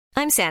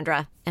I'm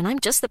Sandra, and I'm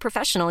just the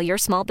professional your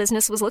small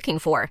business was looking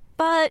for.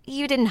 But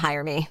you didn't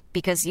hire me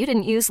because you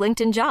didn't use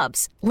LinkedIn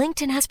Jobs.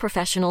 LinkedIn has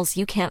professionals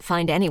you can't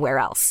find anywhere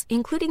else,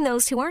 including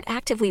those who aren't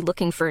actively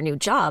looking for a new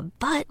job,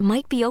 but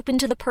might be open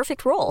to the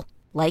perfect role,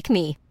 like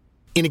me.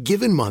 In a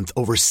given month,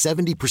 over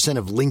 70%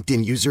 of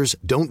LinkedIn users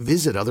don't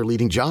visit other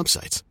leading job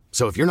sites.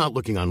 So if you're not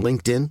looking on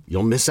LinkedIn,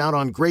 you'll miss out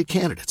on great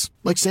candidates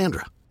like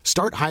Sandra.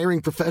 Start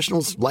hiring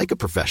professionals like a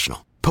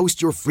professional.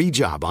 Post your free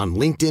job on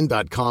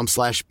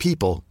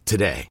linkedin.com/people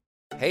today.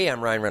 Hey,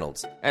 I'm Ryan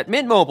Reynolds. At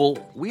Mint Mobile,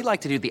 we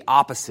like to do the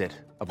opposite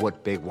of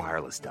what Big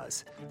Wireless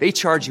does. They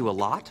charge you a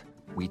lot,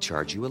 we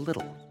charge you a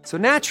little. So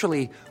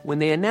naturally, when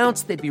they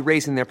announced they'd be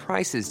raising their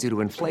prices due to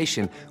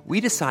inflation,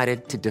 we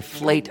decided to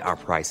deflate our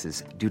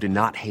prices due to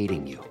not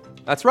hating you.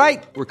 That's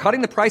right. We're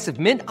cutting the price of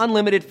Mint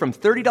Unlimited from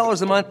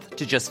 $30 a month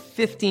to just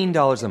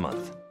 $15 a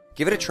month.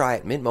 Give it a try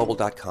at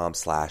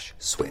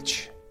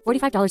mintmobile.com/switch.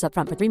 $45 up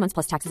front for 3 months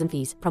plus taxes and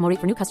fees. Promo rate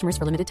for new customers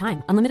for limited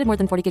time. Unlimited more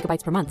than 40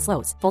 gigabytes per month.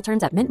 Slows full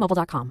terms at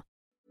mintmobile.com.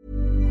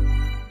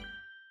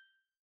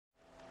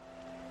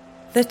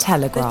 The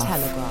Telegraph.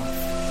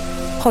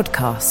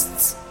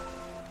 Podcasts.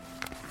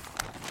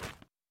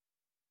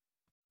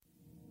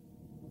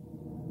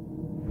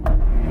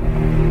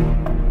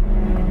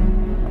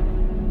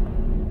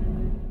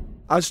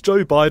 As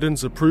Joe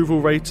Biden's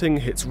approval rating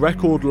hits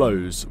record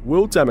lows,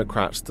 will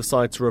Democrats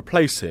decide to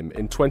replace him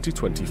in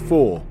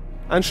 2024?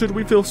 And should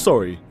we feel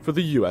sorry for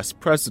the US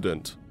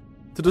president?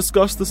 To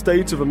discuss the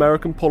state of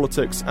American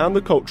politics and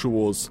the culture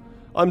wars,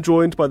 I'm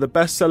joined by the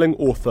best-selling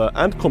author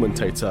and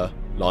commentator,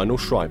 Lionel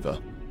Shriver.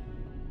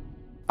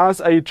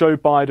 As a Joe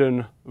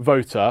Biden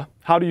voter,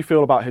 how do you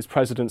feel about his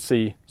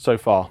presidency so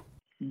far?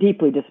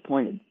 Deeply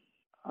disappointed.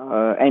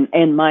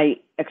 And my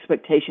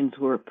expectations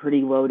were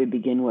pretty low to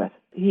begin with.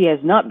 He has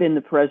not been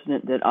the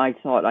president that I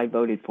thought I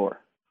voted for.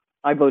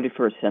 I voted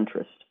for a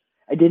centrist.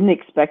 I didn't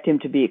expect him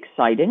to be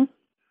exciting.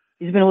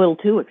 He's been a little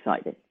too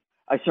exciting.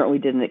 I certainly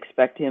didn't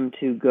expect him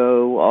to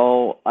go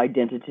all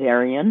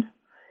identitarian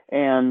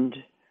and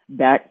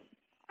back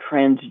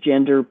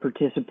transgender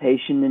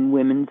participation in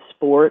women's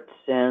sports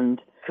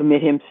and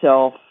commit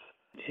himself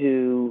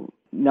to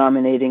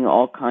nominating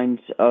all kinds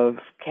of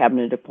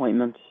cabinet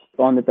appointments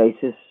on the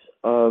basis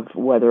of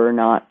whether or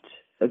not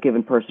a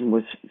given person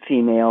was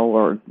female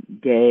or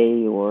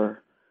gay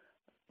or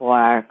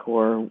black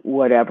or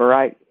whatever.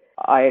 I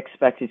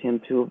expected him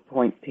to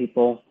appoint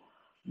people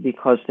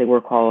because they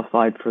were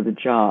qualified for the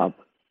job,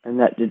 and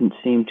that didn't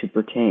seem to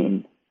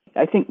pertain.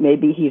 I think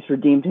maybe he's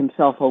redeemed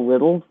himself a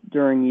little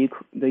during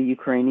the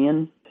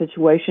Ukrainian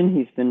situation.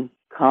 He's been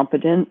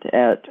competent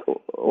at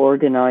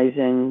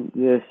organizing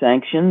the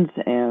sanctions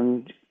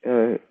and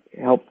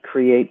helped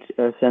create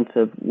a sense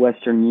of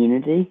Western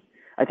unity.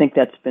 I think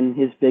that's been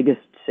his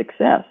biggest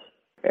success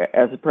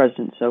as a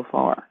president so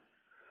far.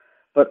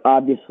 But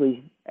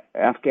obviously,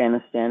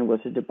 Afghanistan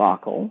was a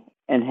debacle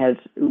and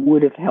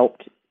would have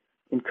helped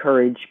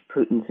encourage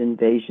Putin's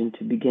invasion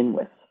to begin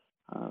with.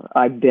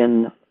 I've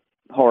been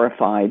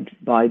horrified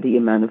by the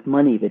amount of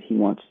money that he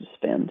wants to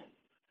spend,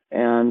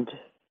 and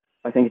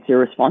I think it's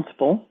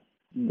irresponsible.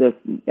 The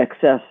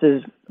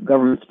excessive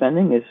government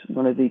spending is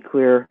one of the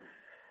clear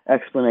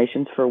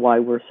explanations for why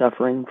we're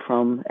suffering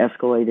from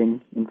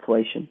escalating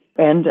inflation.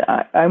 And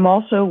I'm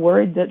also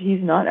worried that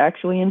he's not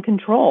actually in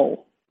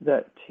control,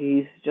 that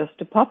he's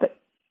just a puppet.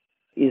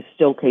 He's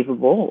still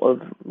capable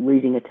of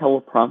reading a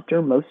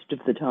teleprompter most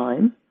of the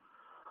time,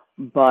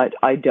 but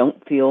I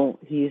don't feel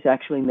he's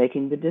actually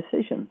making the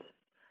decisions.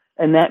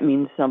 And that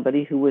means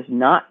somebody who was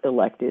not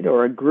elected,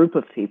 or a group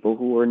of people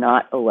who were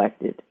not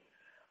elected,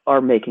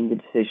 are making the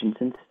decisions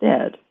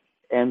instead.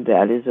 And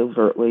that is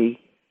overtly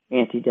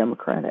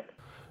anti-democratic.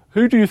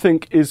 Who do you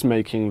think is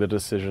making the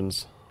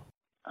decisions?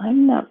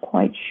 I'm not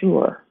quite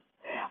sure.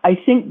 I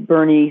think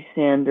Bernie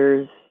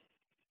Sanders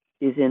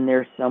is in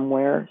there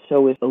somewhere.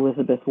 So is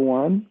Elizabeth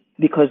Warren,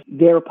 because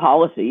their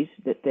policies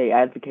that they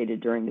advocated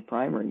during the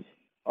primaries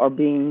are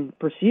being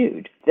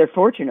pursued. They're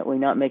fortunately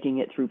not making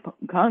it through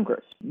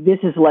Congress.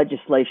 This is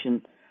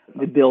legislation,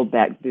 the Build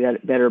Back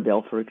Better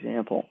bill, for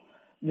example,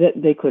 that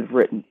they could have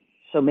written.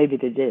 So maybe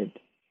they did.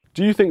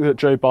 Do you think that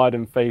Joe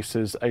Biden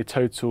faces a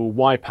total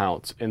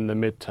wipeout in the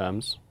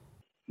midterms?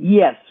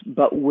 Yes,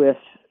 but with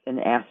an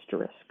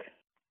asterisk.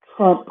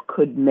 Trump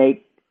could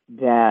make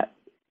that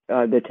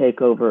the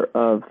takeover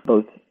of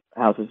both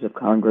houses of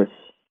Congress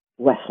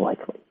less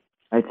likely.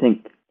 I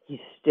think he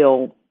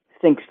still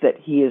thinks that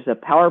he is a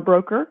power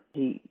broker.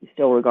 He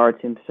still regards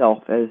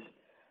himself as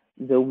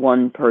the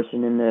one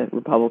person in the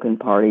Republican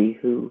Party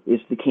who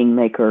is the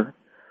kingmaker,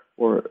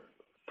 or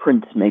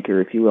prince maker,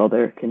 if you will.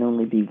 There can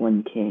only be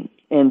one king.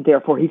 And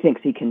therefore he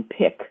thinks he can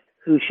pick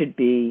who should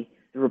be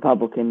the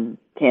Republican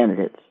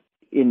candidates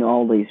in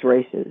all these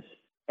races.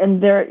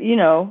 And there,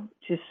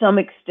 to some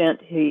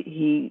extent,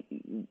 he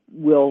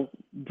will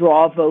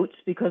draw votes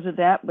because of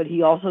that, but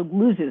he also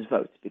loses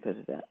votes because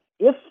of that.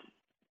 If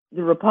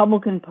the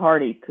Republican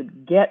Party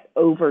could get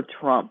over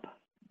Trump,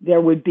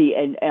 there would be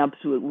an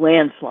absolute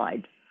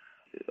landslide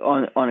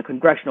on a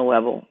congressional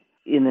level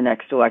in the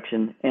next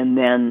election, and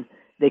then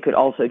they could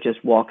also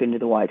just walk into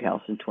the White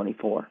House in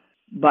 24.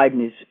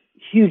 Biden is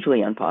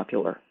hugely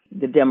unpopular.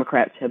 The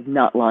Democrats have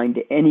not lined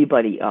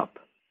anybody up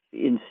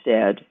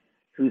instead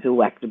who's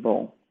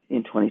electable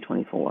in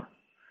 2024.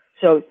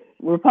 So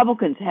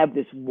Republicans have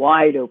this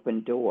wide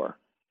open door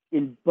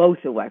in both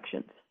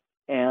elections.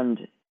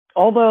 And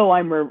although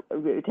I'm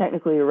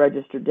technically a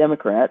registered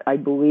Democrat, I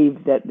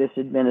believe that this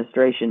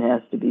administration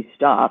has to be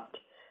stopped.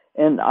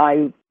 And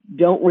I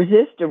don't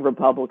resist a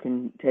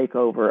Republican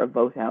takeover of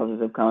both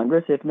houses of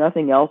Congress. If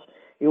nothing else,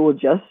 it will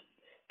just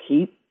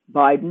keep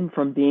Biden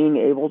from being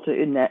able to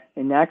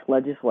enact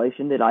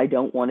legislation that I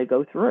don't want to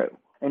go through.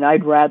 And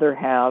I'd rather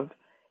have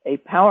a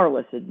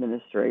powerless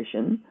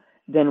administration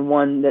than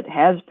one that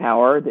has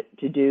power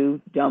to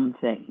do dumb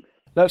things.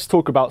 Let's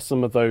talk about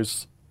some of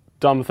those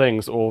dumb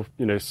things, or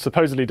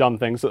supposedly dumb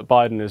things that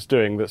Biden is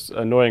doing that's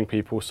annoying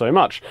people so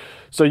much.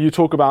 So you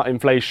talk about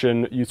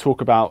inflation, you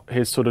talk about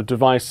his sort of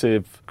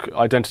divisive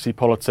identity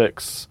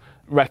politics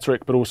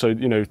rhetoric, but also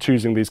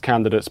choosing these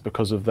candidates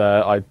because of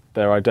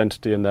their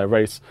identity and their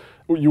race.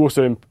 You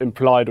also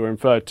implied or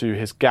inferred to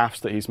his gaffes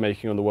that he's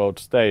making on the world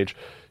stage.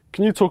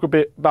 Can you talk a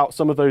bit about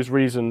some of those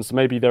reasons?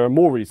 Maybe there are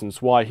more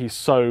reasons why he's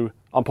so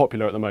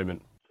unpopular at the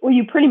moment. Well,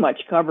 you pretty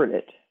much covered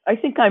it. I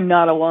think I'm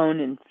not alone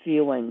in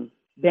feeling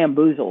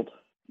bamboozled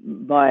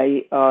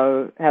by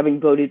having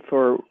voted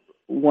for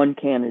one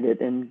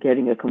candidate and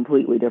getting a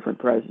completely different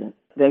president.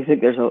 I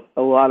think there's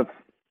a lot of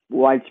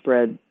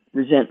widespread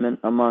resentment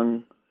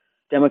among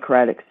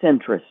Democratic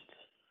centrists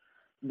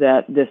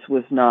that this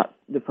was not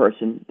the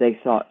person they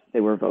thought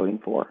they were voting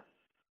for.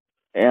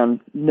 And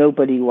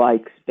nobody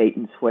likes bait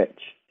and switch.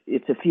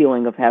 It's a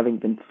feeling of having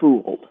been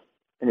fooled,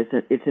 and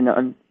it's an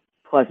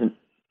unpleasant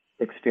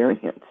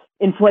experience.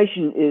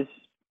 Inflation is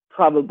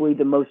probably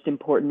the most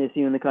important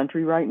issue in the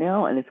country right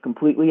now, and it's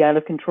completely out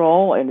of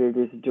control, and it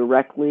is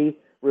directly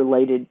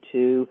related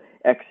to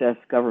excess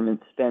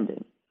government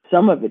spending.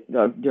 Some of it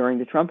during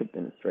the Trump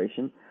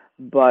administration,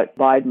 but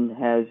Biden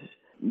has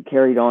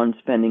carried on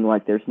spending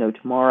like there's no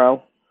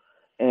tomorrow,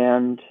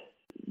 and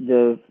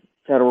the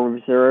Federal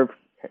Reserve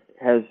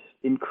has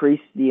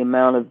increased the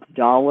amount of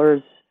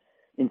dollars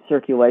in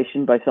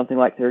circulation by something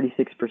like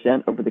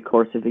 36% over the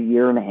course of a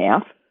year and a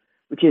half,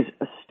 which is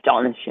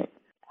astonishing.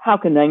 How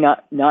can they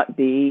not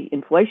be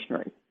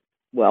inflationary?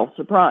 Well,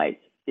 surprise,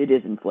 it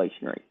is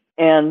inflationary.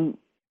 And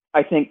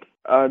I think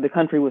the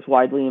country was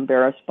widely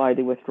embarrassed by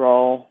the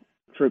withdrawal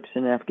of troops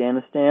in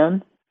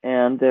Afghanistan,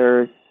 and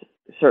there's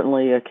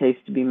certainly a case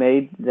to be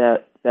made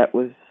that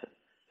was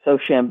so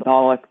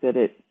shambolic that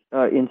it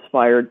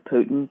inspired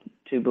Putin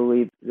to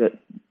believe that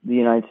the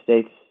United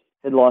States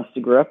had lost a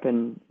grip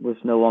and was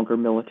no longer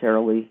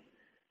militarily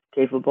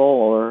capable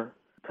or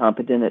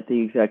competent at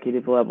the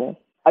executive level.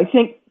 I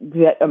think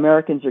that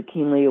Americans are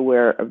keenly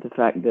aware of the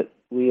fact that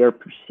we are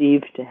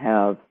perceived to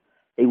have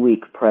a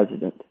weak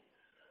president,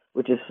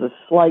 which is a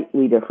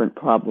slightly different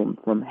problem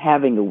from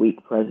having a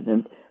weak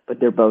president, but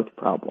they're both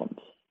problems.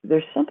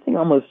 There's something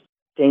almost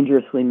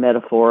dangerously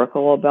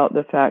metaphorical about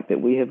the fact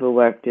that we have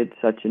elected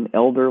such an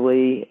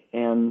elderly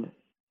and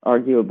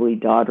arguably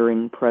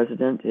doddering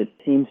president. It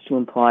seems to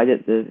imply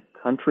that the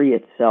country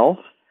itself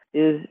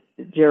is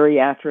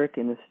geriatric,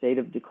 in a state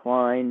of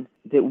decline,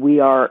 that we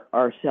are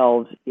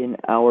ourselves in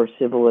our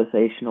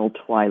civilizational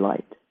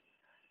twilight.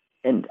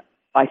 And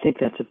I think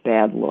that's a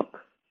bad look.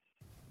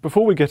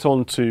 Before we get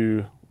on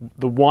to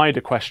the wider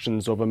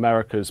questions of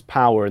America's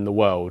power in the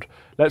world,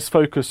 let's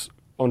focus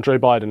on Joe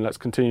Biden. Let's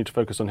continue to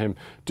focus on him.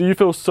 Do you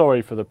feel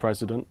sorry for the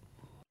president?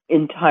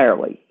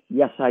 Entirely.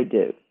 Yes, I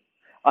do.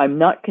 I'm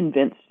not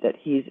convinced that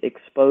he's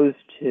exposed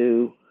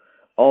to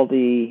all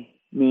the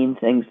mean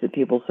things that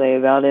people say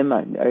about him.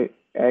 I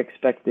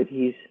expect that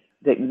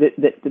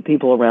that the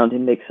people around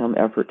him make some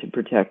effort to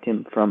protect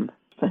him from,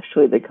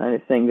 especially the kind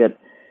of thing that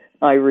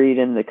I read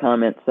in the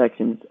comment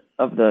sections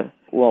of the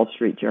Wall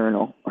Street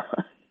Journal.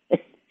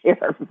 They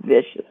are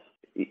vicious.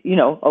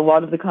 A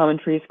lot of the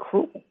commentary is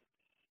cruel.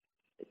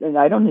 And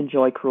I don't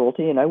enjoy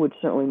cruelty, and I would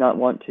certainly not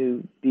want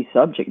to be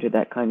subject to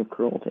that kind of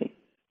cruelty.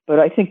 But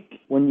I think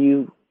when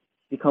you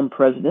become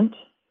president,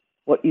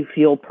 what you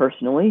feel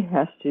personally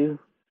has to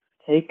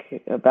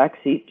take a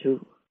backseat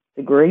to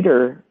the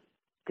greater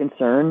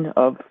concern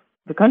of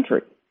the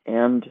country.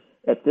 And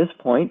at this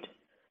point,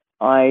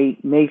 I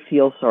may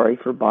feel sorry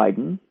for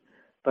Biden,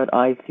 but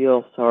I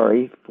feel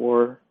sorry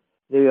for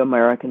the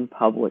American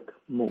public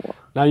more.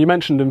 Now, you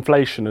mentioned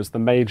inflation as the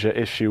major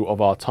issue of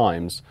our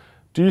times.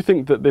 Do you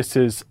think that this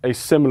is a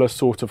similar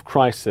sort of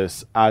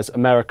crisis as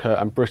America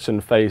and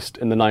Britain faced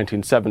in the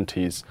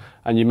 1970s?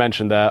 And you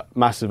mentioned that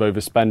massive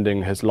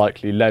overspending has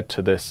likely led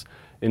to this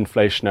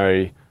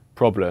inflationary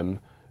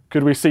problem.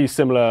 Could we see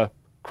similar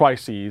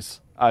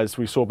crises as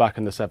we saw back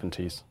in the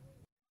 70s?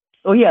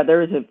 Oh yeah,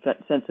 there is a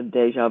sense of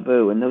deja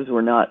vu, and those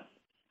are not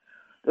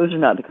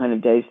the kind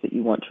of days that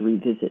you want to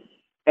revisit.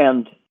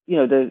 And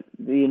the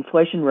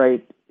inflation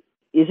rate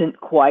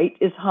isn't quite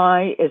as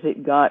high as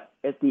it got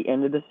at the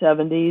end of the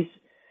 70s.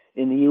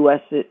 In the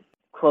U.S., it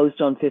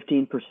closed on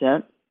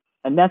 15%,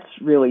 and that's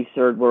really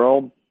third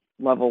world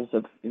levels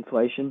of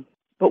inflation.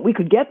 But we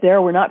could get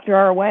there. We're not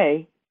far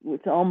away.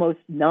 it's almost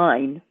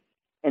 9,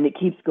 and it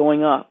keeps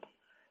going up.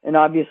 And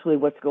obviously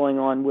what's going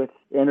on with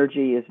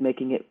energy is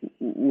making it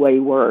way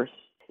worse.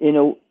 In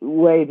a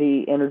way,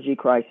 the energy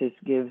crisis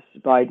gives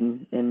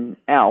Biden an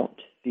out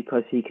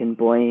because he can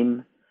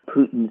blame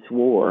Putin's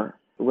war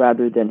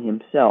rather than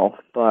himself.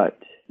 But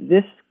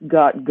this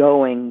got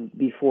going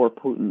before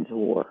Putin's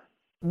war.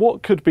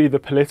 What could be the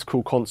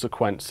political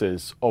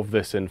consequences of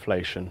this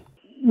inflation?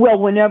 Well,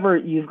 whenever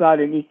you've got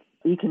an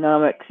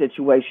economic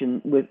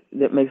situation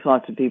that makes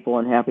lots of people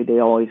unhappy, they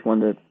always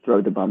want to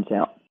throw the bums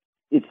out.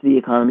 It's the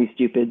economy,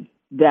 stupid.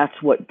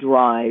 That's what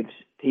drives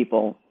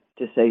people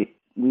to say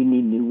we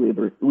need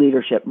new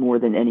leadership more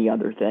than any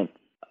other thing.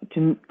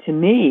 To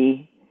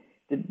me,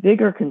 the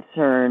bigger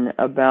concern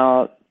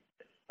about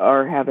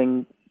our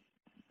having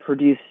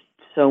produced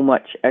so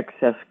much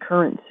excess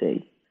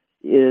currency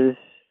is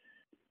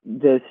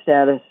the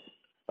status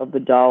of the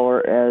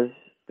dollar as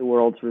the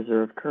world's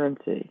reserve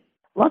currency.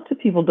 Lots of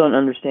people don't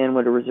understand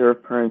what a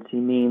reserve currency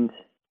means.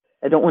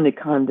 I don't want to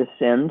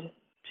condescend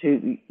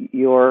to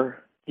your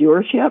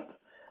viewership,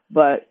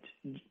 but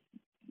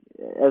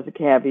as a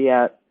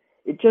caveat,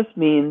 it just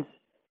means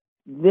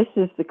this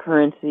is the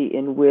currency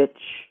in which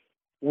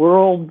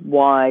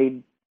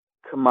worldwide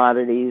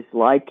commodities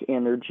like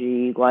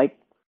energy, like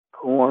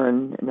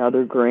corn and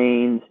other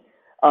grains,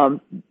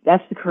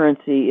 that's the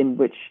currency in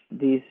which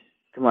these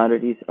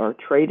commodities are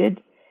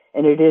traded,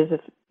 and it is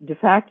de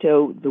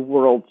facto the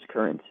world's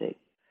currency.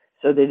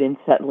 So that in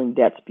settling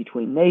debts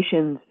between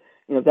nations,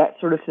 that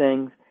sort of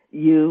thing,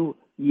 you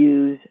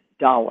use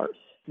dollars.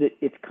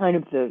 It's kind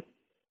of the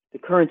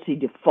currency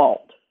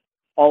default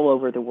all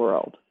over the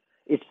world.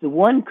 It's the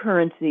one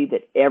currency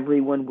that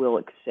everyone will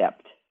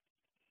accept.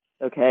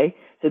 Okay?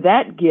 So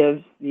that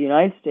gives the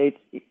United States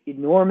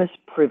enormous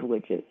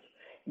privileges.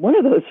 One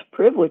of those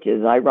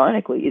privileges,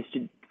 ironically, is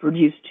to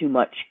produce too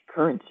much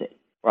currency,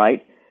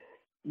 right?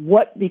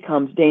 What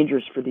becomes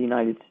dangerous for the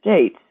United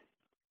States,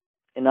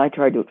 and I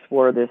tried to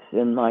explore this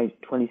in my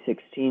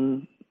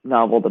 2016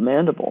 novel, The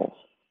Mandibles,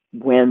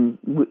 when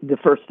the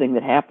first thing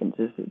that happens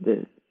is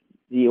that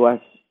the U.S.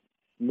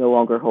 no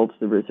longer holds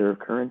the reserve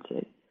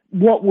currency.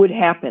 What would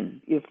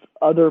happen if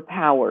other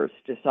powers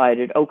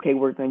decided, okay,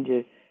 we're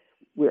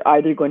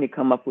either going to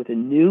come up with a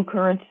new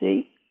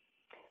currency,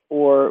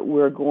 or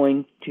we're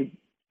going to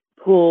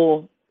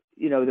pull,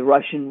 the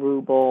Russian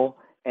ruble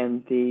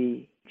and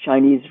the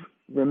Chinese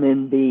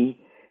renminbi,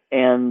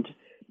 and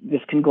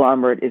this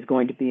conglomerate is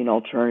going to be an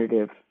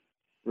alternative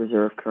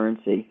reserve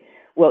currency.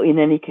 Well, in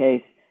any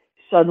case,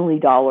 suddenly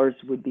dollars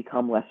would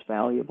become less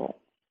valuable,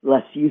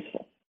 less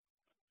useful,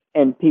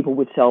 and people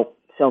would sell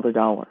their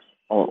dollars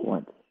all at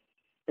once.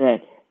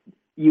 And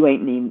you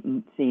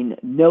ain't seen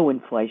no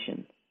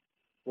inflation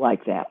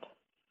like that.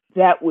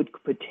 That would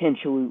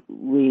potentially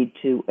lead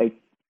to a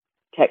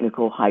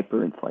technical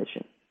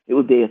hyperinflation. It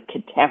would be a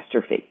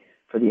catastrophe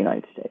for the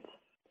United States.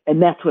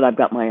 And that's what I've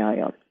got my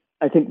eye on.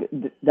 I think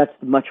that's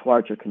the much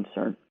larger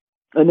concern.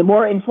 And the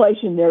more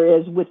inflation there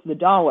is with the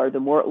dollar, the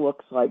more it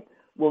looks like,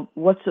 well,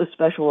 what's so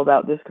special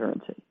about this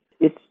currency?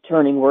 It's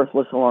turning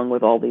worthless along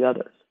with all the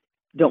others.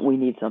 Don't we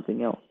need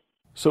something else?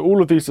 So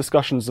all of these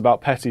discussions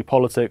about petty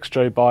politics,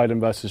 Joe Biden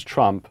versus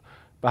Trump,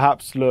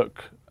 perhaps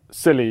look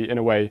silly in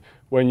a way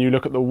when you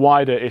look at the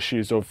wider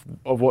issues of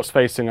what's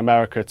facing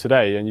America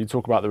today, and you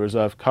talk about the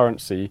reserve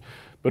currency,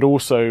 but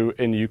also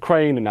in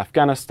Ukraine, in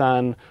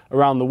Afghanistan,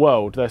 around the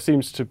world, there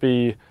seems to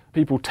be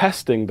people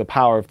testing the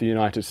power of the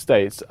United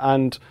States.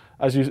 And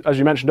as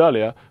you mentioned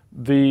earlier,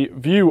 the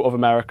view of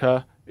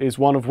America is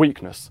one of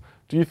weakness.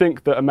 Do you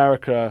think that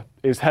America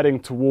is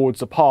heading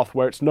towards a path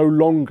where it's no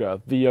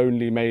longer the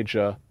only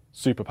major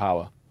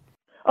superpower?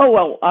 Oh,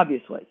 well,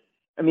 obviously.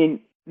 I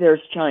mean, there's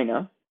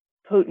China.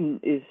 Putin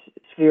is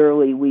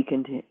severely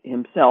weakened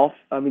himself.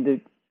 I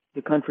mean,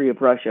 the country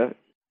of Russia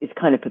is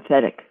kind of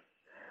pathetic,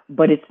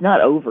 but it's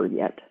not over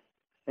yet,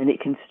 and it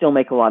can still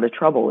make a lot of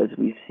trouble, as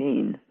we've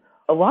seen.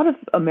 A lot of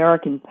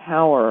American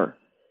power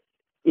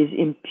is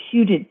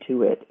imputed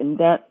to it, and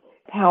that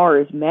power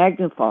is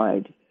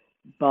magnified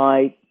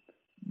by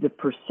the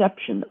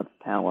perception of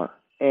power.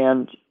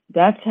 And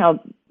that's how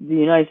the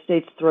United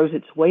States throws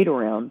its weight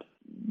around,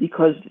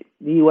 because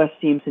the U.S.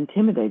 seems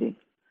intimidating,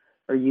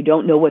 or you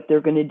don't know what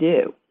they're going to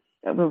do.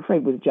 I'm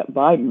afraid with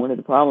Biden, one of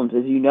the problems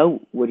is you know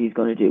what he's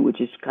going to do,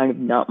 which is kind of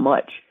not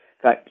much.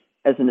 In fact,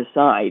 as an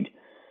aside,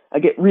 I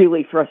get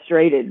really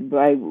frustrated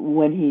by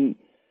when he,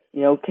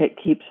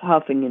 keeps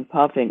huffing and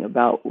puffing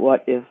about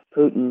what if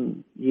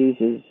Putin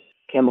uses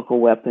chemical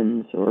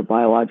weapons or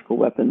biological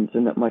weapons,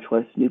 and not much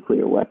less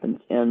nuclear weapons.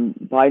 And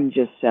Biden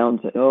just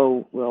sounds like,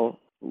 oh, well,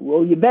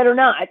 you better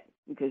not,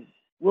 because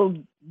we'll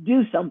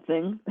do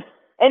something.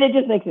 And it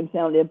just makes him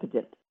sound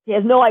impotent. He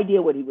has no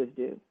idea what he would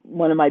do.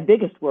 One of my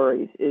biggest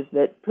worries is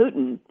that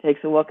Putin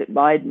takes a look at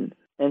Biden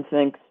and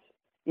thinks,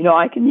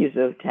 I can use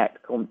a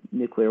tactical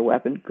nuclear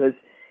weapon because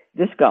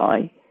this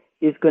guy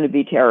is going to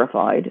be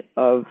terrified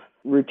of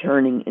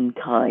returning in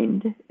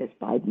kind, as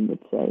Biden would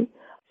say.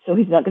 So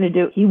he's not going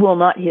to he will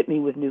not hit me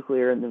with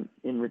nuclear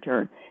in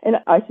return. And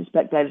I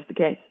suspect that is the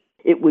case.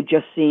 It would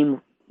just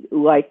seem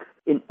like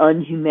an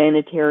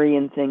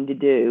unhumanitarian thing to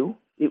do.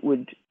 It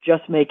would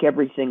just make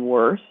everything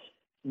worse.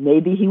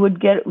 Maybe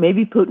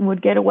Putin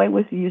would get away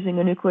with using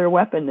a nuclear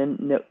weapon,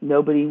 and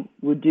nobody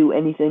would do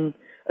anything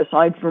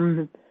aside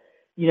from,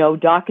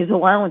 dock his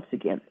allowance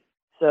again.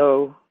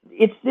 So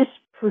it's this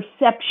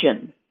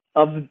perception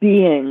of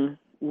being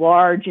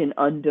large and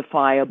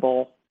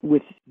undefiable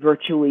with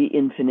virtually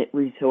infinite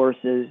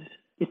resources.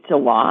 It's a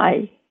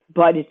lie,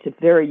 but it's a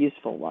very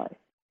useful lie.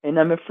 And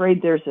I'm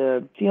afraid there's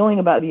a feeling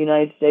about the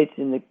United States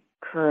in the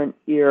current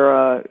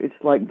era. It's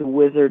like the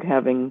wizard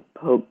having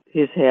poked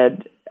his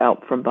head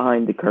out from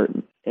behind the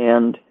curtain.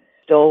 And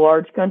still a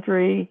large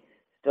country,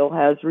 still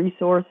has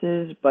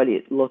resources, but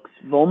it looks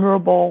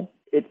vulnerable.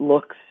 It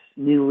looks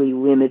newly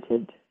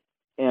limited.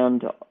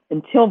 And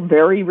until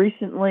very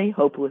recently,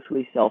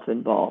 hopelessly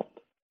self-involved.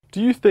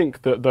 Do you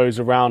think that those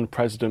around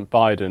President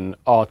Biden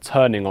are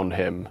turning on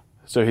him?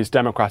 So his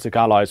Democratic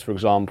allies, for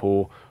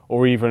example,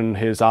 or even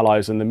his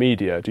allies in the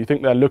media, do you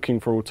think they're looking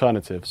for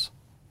alternatives?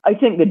 I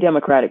think the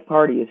Democratic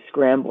Party is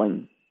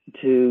scrambling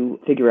to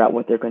figure out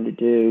what they're going to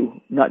do,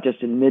 not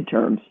just in the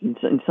midterms.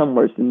 In some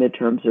ways, the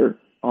midterms are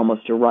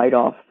almost a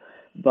write-off,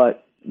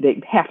 but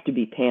they have to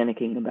be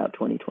panicking about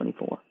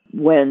 2024.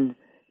 When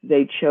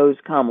they chose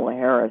Kamala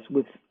Harris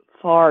with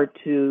far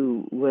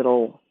too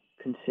little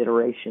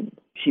consideration.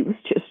 She was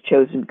just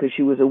chosen because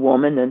she was a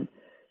woman and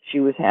she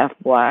was half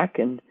black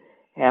and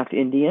half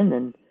Indian,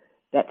 and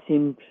that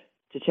seemed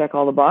to check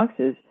all the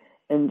boxes.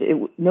 And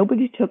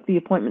nobody took the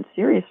appointment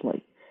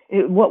seriously.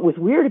 What was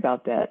weird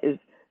about that is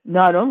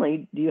not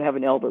only do you have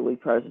an elderly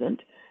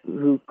president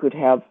who could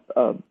have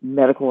a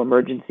medical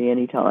emergency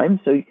anytime,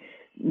 so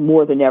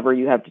more than ever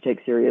you have to take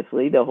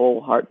seriously the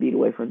whole heartbeat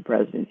away from the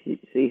presidency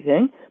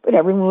thing, but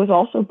everyone was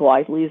also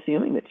blithely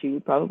assuming that she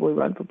would probably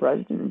run for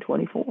president in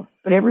 24.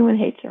 But everyone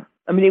hates her.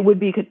 I mean, it would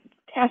be a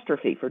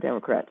catastrophe for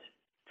Democrats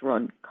to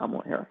run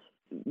Kamala Harris.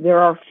 There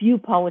are few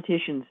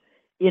politicians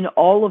in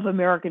all of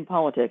American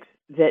politics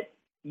that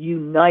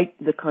unite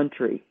the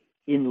country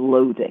in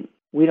loathing.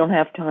 We don't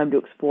have time to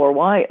explore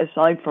why,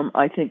 aside from,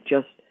 I think,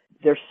 just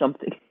there's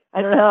something,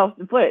 I don't know how else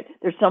to put it,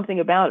 there's something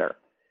about her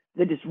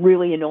that is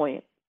really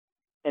annoying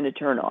and a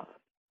turnoff.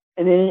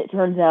 And then it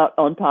turns out,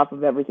 on top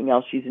of everything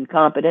else, she's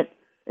incompetent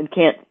and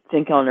can't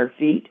think on her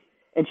feet,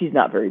 and she's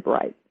not very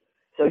bright.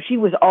 So she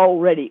was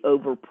already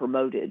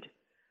over-promoted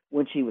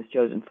when she was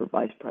chosen for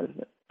vice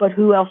president. But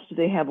who else do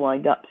they have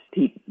lined up?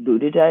 Pete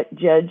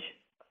Buttigieg?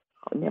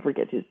 I'll never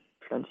get his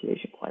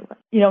pronunciation quite right.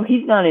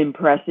 He's not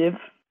impressive.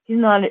 He's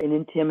not an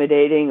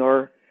intimidating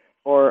or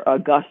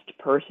august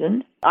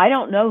person. I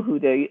don't know who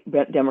the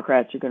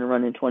Democrats are going to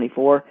run in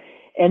 24.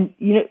 And,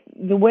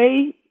 the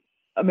way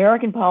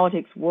American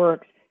politics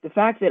works, the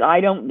fact that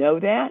I don't know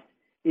that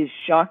is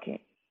shocking.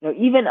 Now,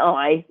 even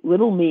I,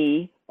 little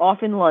me,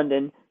 off in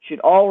London,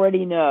 should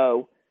already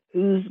know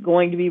who's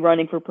going to be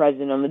running for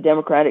president on the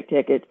Democratic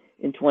ticket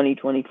in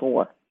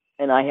 2024.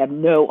 And I have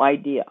no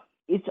idea.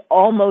 It's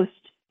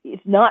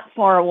not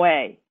far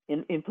away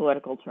in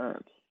political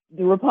terms.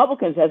 The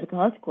Republicans, as a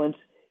consequence,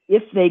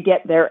 if they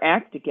get their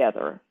act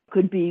together,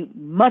 could be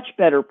much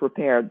better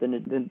prepared than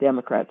the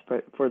Democrats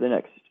for the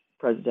next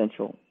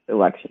presidential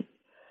election.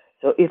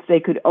 So if they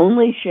could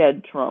only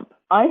shed Trump,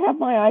 I have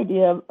my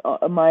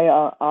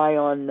eye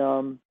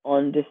on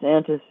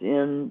DeSantis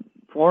in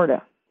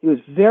Florida. He was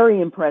very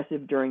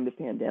impressive during the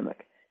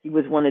pandemic. He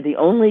was one of the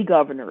only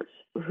governors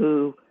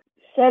who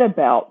set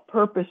about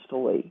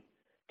purposefully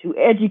to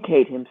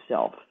educate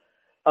himself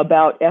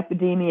about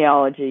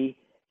epidemiology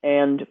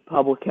and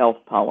public health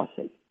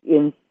policy.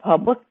 In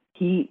public,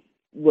 he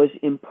was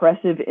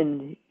impressive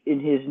in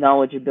his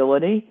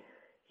knowledgeability.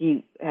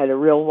 He had a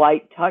real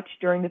light touch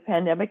during the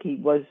pandemic. He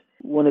was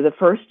one of the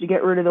first to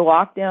get rid of the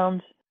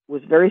lockdowns,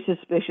 was very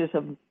suspicious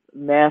of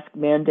mask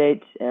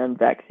mandates and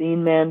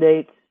vaccine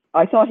mandates.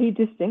 I thought he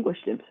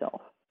distinguished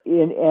himself.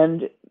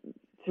 And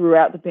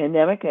throughout the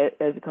pandemic,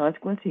 as a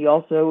consequence, he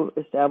also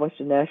established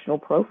a national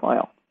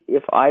profile.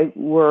 If I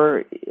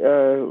were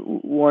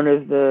one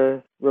of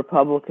the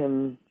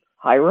Republican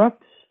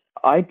higher-ups,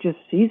 I'd just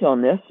seize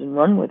on this and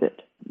run with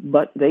it.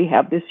 But they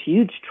have this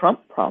huge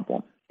Trump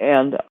problem,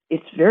 and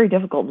it's very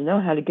difficult to know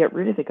how to get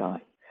rid of the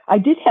guy. I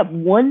did have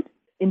one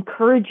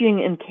encouraging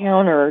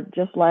encounter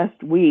just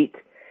last week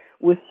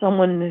with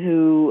someone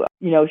who,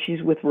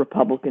 she's with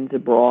Republicans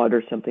abroad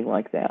or something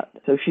like that.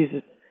 So she's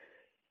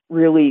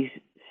really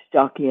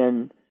stuck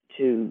in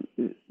to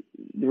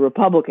the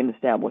Republican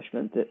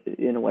establishment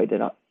in a way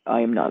that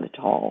I am not at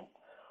all.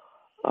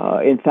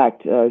 In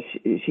fact,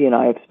 she and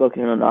I have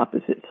spoken on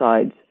opposite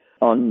sides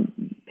on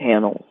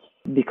panels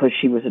because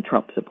she was a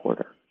Trump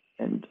supporter,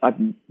 and I've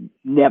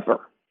never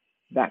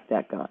backed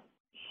that guy.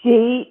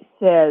 She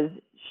says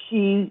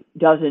she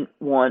doesn't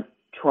want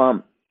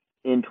Trump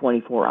in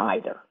 24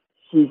 either.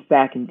 She's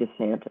backing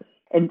DeSantis.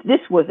 And this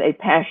was a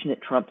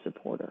passionate Trump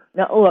supporter.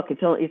 Now, look,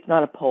 it's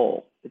not a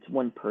poll. It's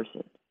one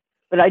person.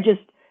 But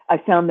I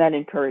found that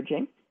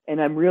encouraging,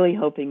 and I'm really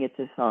hoping it's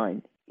a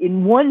sign.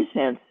 In one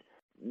sense,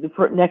 the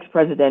next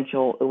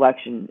presidential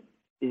election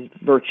is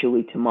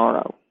virtually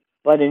tomorrow.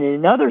 But in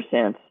another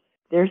sense,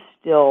 there's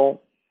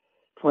still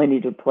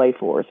plenty to play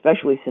for,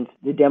 especially since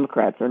the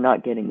Democrats are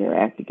not getting their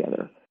act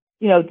together.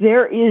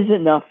 There is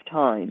enough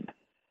time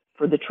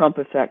for the Trump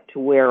effect to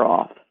wear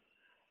off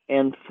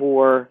and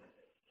for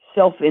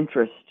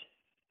self-interest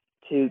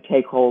to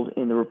take hold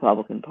in the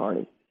Republican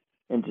Party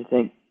and to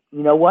think,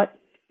 you know what,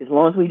 as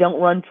long as we don't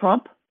run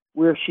Trump,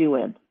 we're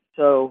shoo-in.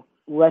 So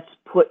let's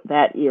put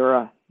that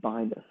era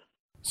behind us.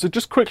 So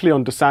just quickly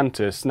on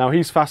DeSantis, now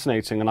he's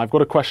fascinating, and I've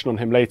got a question on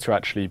him later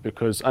actually,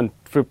 and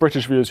for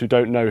British viewers who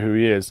don't know who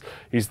he is,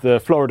 he's the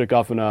Florida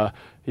governor.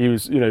 He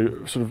was,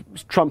 sort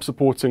of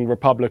Trump-supporting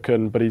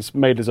Republican, but he's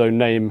made his own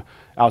name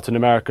out in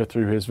America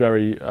through his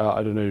very,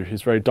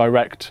 his very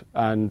direct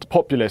and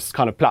populist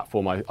kind of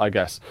platform, I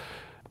guess.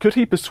 Could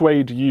he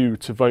persuade you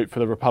to vote for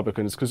the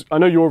Republicans? Because I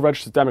know you're a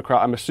registered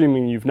Democrat. I'm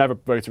assuming you've never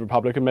voted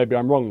Republican. Maybe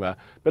I'm wrong there.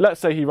 But let's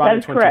say he ran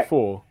in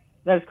 24.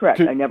 That is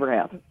correct. I never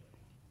have.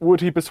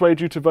 Would he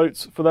persuade you to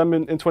vote for them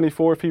in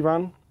 24 if he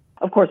ran?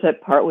 Of course,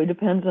 that partly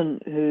depends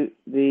on who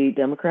the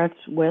Democrats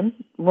run.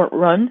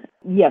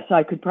 Yes,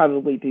 I could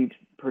probably be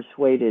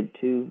persuaded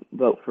to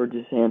vote for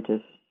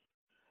DeSantis.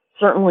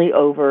 Certainly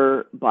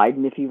over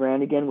Biden if he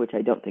ran again, which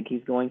I don't think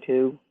he's going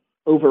to.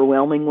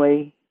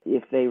 Overwhelmingly,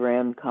 if they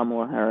ran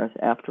Kamala Harris.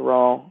 After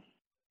all,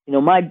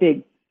 my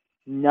big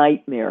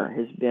nightmare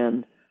has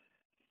been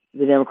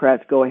the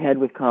Democrats go ahead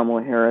with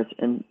Kamala Harris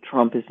and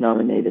Trump is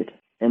nominated.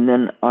 And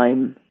then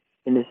I'm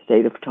in a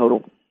state of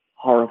total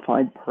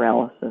horrified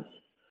paralysis.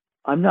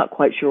 I'm not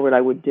quite sure what I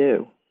would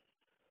do.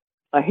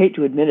 I hate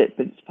to admit it,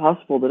 but it's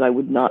possible that I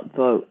would not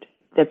vote.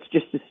 That's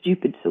just a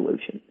stupid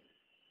solution.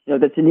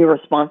 That's an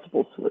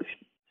irresponsible solution.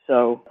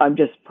 So I'm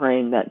just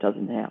praying that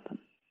doesn't happen.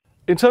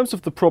 In terms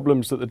of the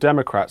problems that the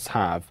Democrats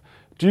have,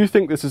 do you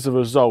think this is a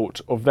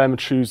result of them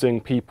choosing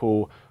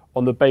people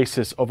on the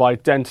basis of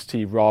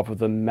identity rather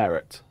than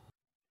merit?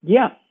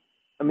 Yeah.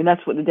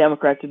 That's what the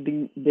Democrats have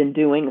been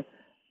doing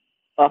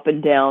up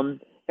and down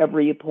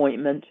every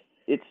appointment.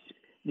 It's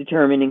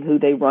determining who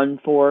they run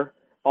for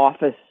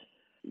office.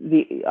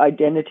 The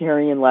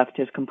identitarian left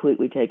has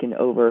completely taken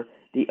over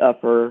the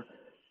upper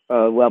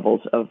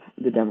levels of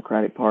the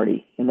Democratic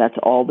Party, and that's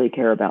all they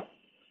care about,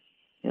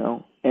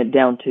 and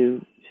down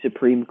to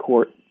Supreme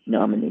Court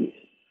nominees.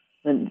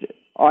 And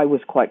I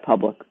was quite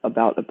public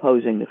about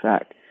opposing the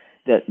fact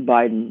that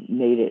Biden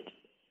made it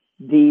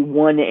the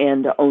one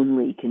and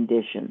only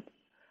condition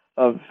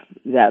of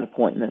that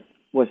appointment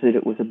was that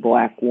it was a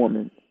black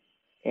woman.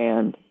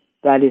 And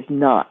that is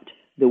not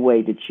the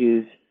way to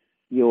choose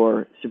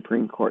your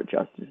Supreme Court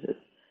justices.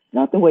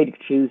 Not the way to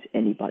choose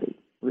anybody,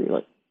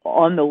 really.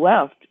 On the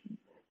left,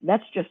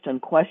 that's just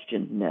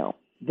unquestioned now.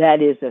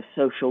 That is a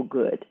social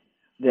good,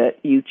 that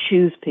you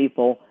choose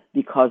people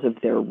because of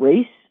their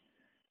race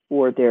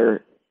or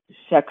their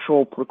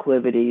sexual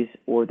proclivities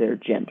or their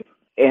gender.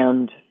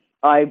 And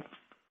I've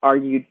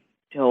argued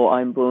till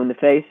I'm blue in the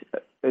face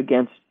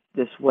against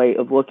this way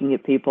of looking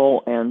at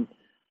people, and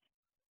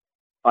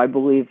I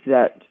believe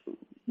that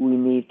we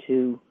need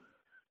to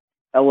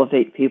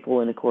elevate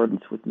people in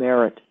accordance with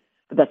merit.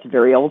 But that's a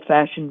very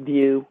old-fashioned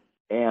view,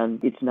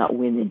 and it's not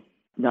winning,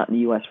 not in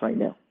the U.S. right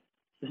now.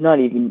 It's not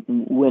even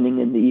winning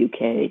in the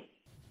U.K.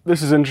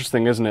 This is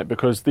interesting, isn't it?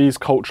 Because these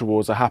culture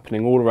wars are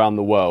happening all around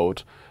the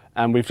world,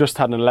 and we've just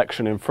had an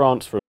election in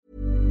France for...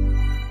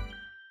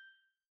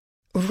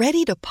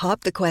 Ready to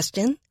pop the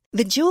question?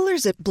 The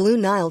jewelers at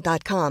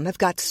BlueNile.com have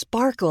got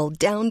sparkle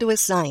down to a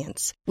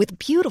science with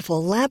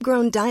beautiful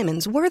lab-grown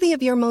diamonds worthy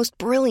of your most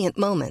brilliant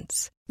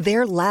moments.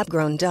 Their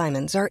lab-grown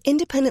diamonds are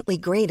independently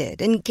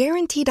graded and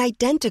guaranteed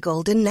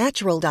identical to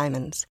natural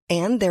diamonds,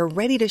 and they're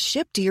ready to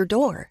ship to your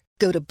door.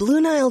 Go to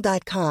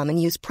BlueNile.com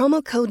and use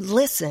promo code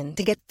LISTEN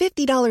to get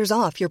 $50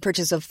 off your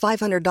purchase of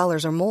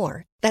 $500 or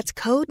more. That's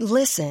code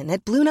LISTEN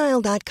at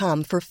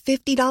BlueNile.com for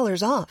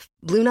 $50 off.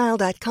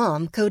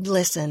 BlueNile.com, code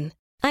LISTEN.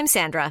 I'm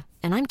Sandra,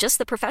 and I'm just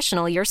the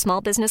professional your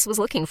small business was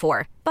looking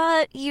for.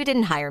 But you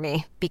didn't hire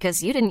me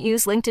because you didn't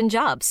use LinkedIn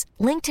Jobs.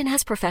 LinkedIn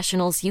has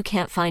professionals you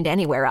can't find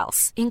anywhere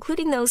else,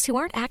 including those who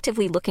aren't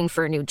actively looking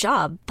for a new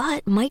job,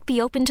 but might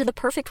be open to the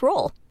perfect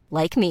role,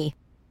 like me.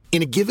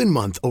 In a given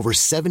month, over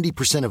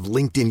 70% of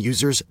LinkedIn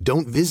users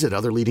don't visit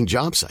other leading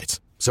job sites.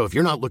 So if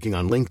you're not looking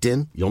on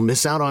LinkedIn, you'll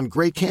miss out on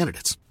great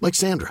candidates like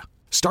Sandra.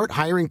 Start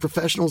hiring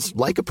professionals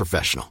like a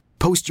professional.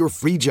 Post your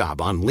free job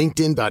on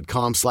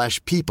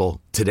linkedin.com/people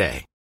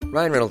today.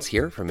 Ryan Reynolds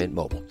here from Mint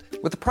Mobile.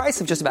 With the price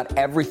of just about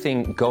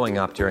everything going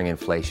up during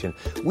inflation,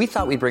 we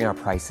thought we'd bring our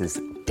prices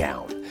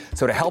down.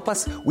 So to help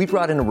us, we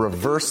brought in a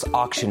reverse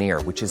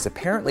auctioneer, which is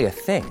apparently a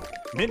thing.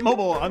 Mint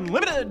Mobile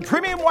Unlimited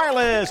Premium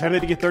Wireless. How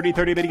to get 30,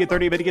 30, how to get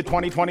 30, how to get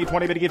 20, 20,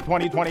 20, how to get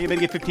 20, 20, how to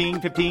get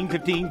 15, 15,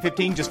 15,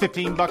 15, just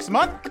 $15 a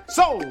month?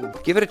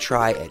 Sold! Give it a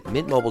try at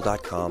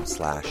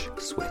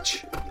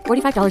mintmobile.com/switch.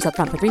 $45 up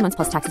front for 3 months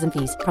plus taxes and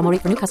fees. Promo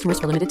rate for new customers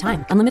for limited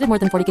time. Unlimited more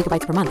than 40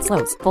 gigabytes per month.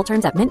 Slows full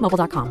terms at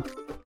mintmobile.com.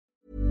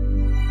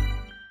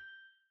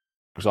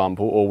 For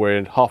example, or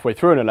we're halfway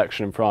through an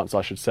election in France,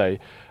 I should say,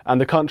 and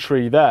the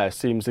country there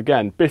seems,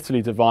 again,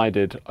 bitterly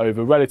divided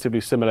over relatively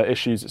similar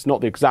issues. It's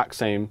not the exact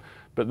same,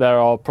 but there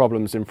are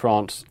problems in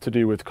France to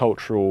do with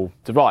cultural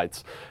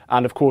divides.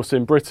 And of course,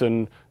 in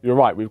Britain, you're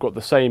right, we've got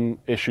the same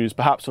issues,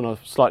 perhaps on a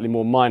slightly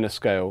more minor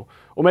scale,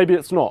 or maybe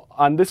it's not.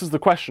 And this is the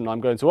question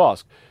I'm going to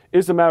ask.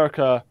 Is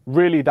America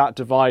really that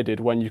divided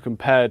when you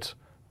compared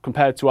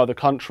to other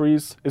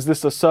countries? Is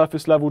this a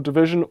surface level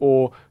division,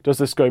 or does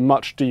this go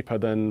much deeper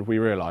than we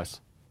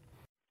realize?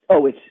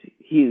 Oh, it's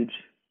huge.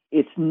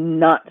 It's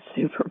not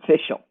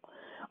superficial.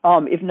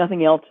 If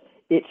nothing else,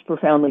 it's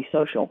profoundly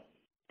social.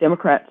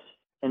 Democrats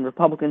and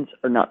Republicans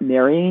are not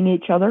marrying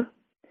each other,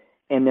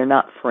 and they're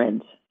not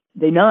friends.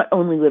 They not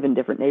only live in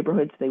different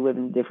neighborhoods, they live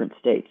in different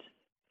states.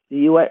 The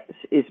U.S.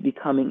 is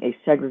becoming a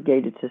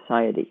segregated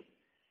society,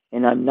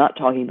 and I'm not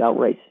talking about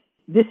race.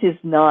 This is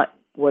not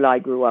what I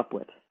grew up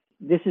with.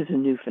 This is a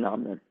new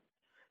phenomenon.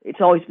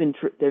 It's always been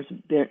there's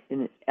been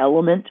an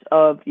element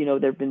of, there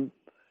have been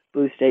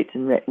blue states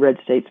and red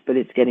states, but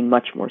it's getting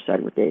much more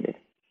segregated.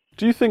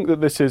 Do you think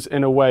that this is,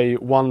 in a way,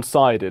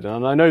 one-sided?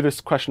 And I know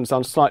this question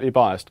sounds slightly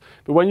biased,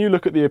 but when you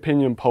look at the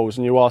opinion polls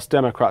and you ask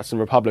Democrats and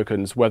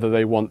Republicans whether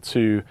they want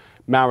to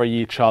marry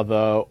each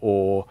other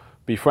or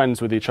be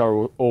friends with each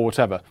other or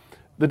whatever,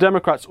 the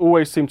Democrats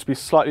always seem to be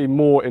slightly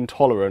more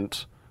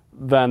intolerant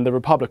than the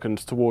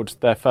Republicans towards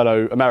their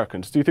fellow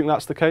Americans. Do you think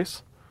that's the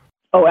case?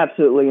 Oh,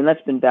 absolutely, and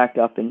that's been backed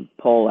up in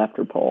poll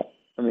after poll.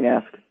 I mean,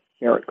 ask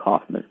Eric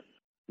Kaufman.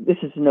 This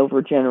is an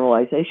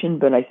overgeneralization,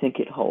 but I think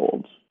it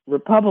holds.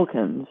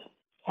 Republicans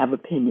have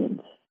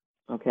opinions,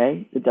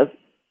 okay?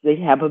 They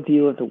have a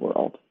view of the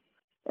world.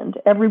 And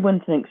everyone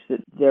thinks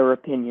that their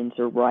opinions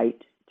are right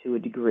to a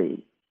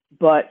degree.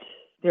 But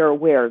they're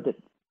aware that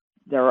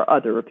there are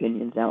other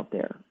opinions out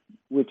there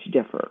which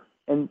differ.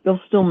 And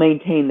they'll still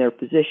maintain their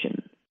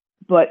position.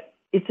 But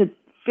it's a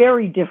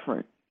very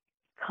different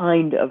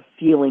kind of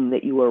feeling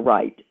that you are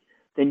right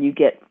than you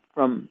get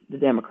from the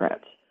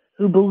Democrats,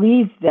 who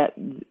believe that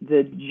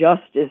the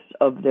justice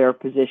of their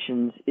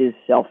positions is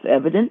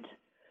self-evident.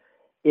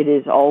 It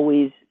is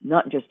always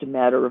not just a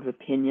matter of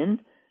opinion,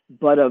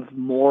 but of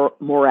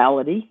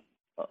morality.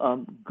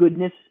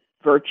 Goodness,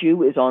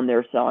 virtue is on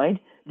their side.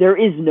 There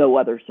is no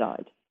other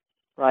side,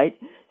 right?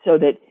 So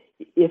that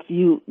if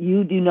you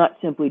do not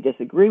simply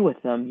disagree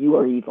with them, you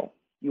are evil.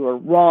 You are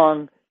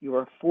wrong. You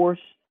are a force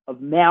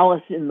of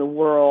malice in the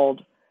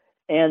world,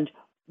 and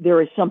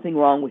there is something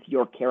wrong with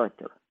your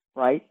character,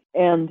 right?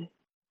 And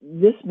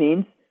this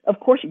means, of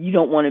course, you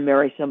don't want to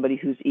marry somebody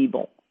who's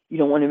evil. You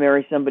don't want to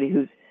marry somebody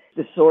who's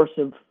the source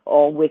of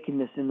all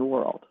wickedness in the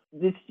world.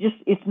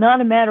 It's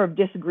not a matter of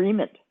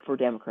disagreement for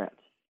Democrats.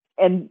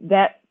 And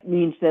that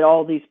means that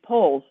all these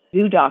polls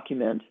do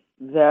document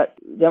that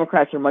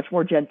Democrats are much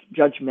more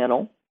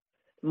judgmental,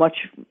 much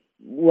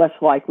less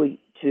likely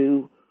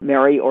to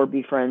marry or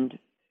befriend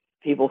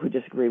people who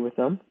disagree with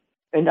them.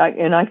 And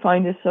I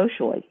find this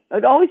socially.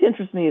 It always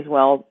interests me as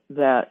well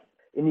that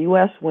in the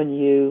U.S., when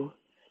you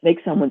make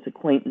someone's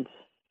acquaintance,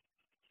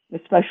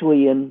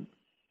 especially in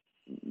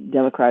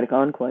Democratic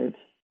enclaves,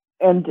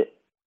 and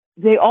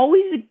they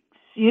always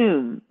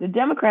assume, the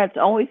Democrats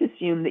always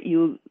assume that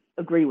you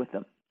agree with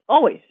them.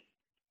 Always.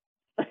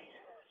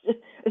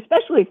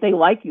 Especially if they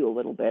like you a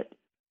little bit.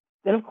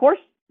 Then, of course,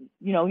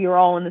 you're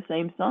all on the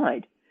same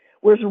side.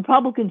 Whereas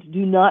Republicans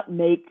do not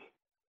make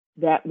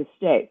that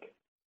mistake.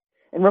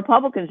 And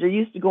Republicans are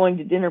used to going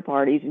to dinner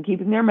parties and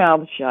keeping their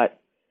mouths shut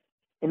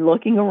and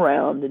looking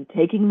around and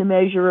taking the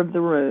measure of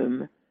the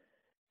room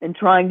and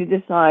trying to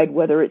decide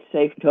whether it's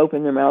safe to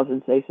open their mouths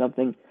and say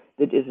something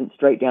that isn't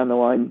straight down the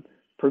line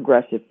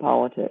progressive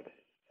politics.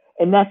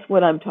 And that's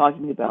what I'm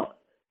talking about,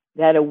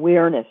 that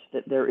awareness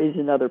that there is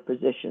another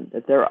position,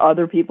 that there are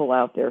other people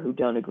out there who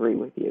don't agree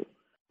with you.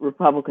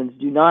 Republicans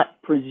do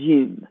not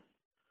presume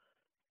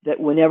that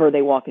whenever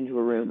they walk into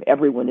a room,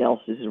 everyone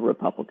else is a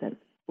Republican,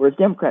 whereas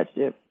Democrats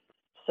do.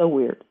 So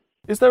weird.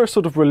 Is there a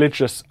sort of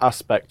religious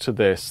aspect to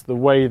this, the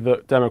way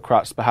that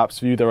Democrats perhaps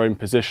view their own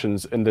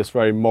positions in this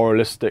very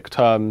moralistic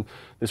term,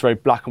 this very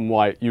black and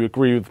white, you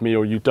agree with me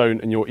or you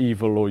don't, and you're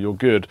evil or you're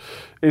good?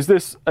 Is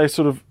this a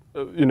sort of,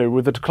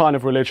 with the decline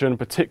of religion,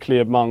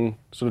 particularly among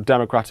sort of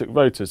Democratic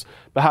voters,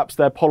 perhaps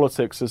their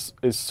politics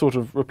is sort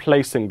of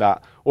replacing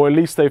that, or at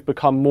least they've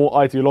become more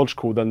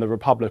ideological than the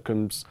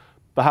Republicans,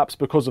 perhaps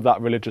because of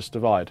that religious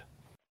divide?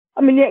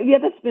 I mean, yeah,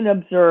 that's been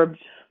observed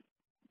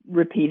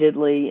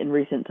repeatedly in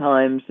recent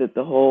times, that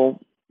the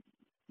whole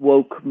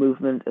woke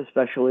movement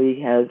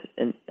especially has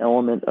an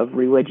element of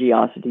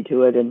religiosity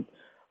to it, and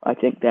I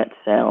think that's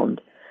sound.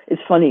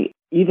 It's funny,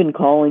 even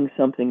calling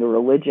something a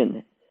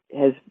religion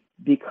has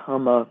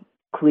become a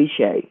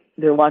cliche.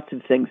 There are lots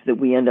of things that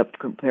we end up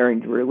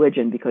comparing to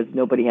religion because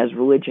nobody has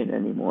religion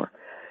anymore.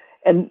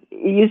 And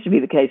it used to be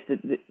the case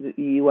that the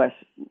U.S.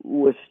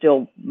 was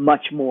still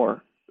much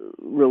more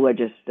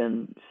religious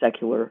than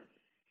secular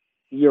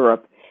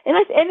Europe. And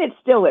it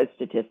still is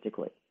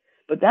statistically,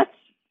 but that's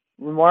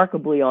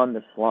remarkably on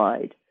the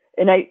slide.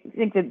 And I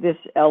think that this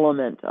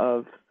element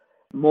of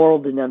moral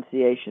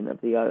denunciation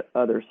of the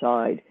other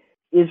side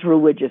is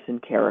religious in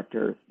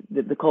character,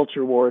 that the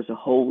culture war is a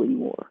holy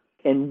war.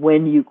 And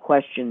when you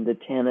question the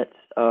tenets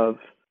of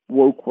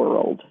woke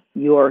world,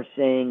 you are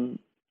saying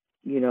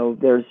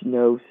there's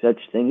no such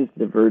thing as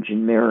the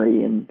Virgin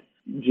Mary and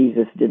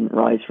Jesus didn't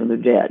rise from the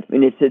dead. I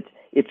mean,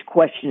 it's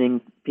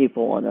questioning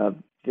people on a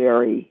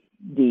very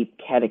deep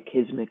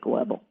catechismic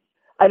level.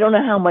 I don't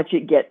know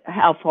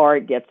how far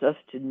it gets us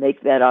to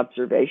make that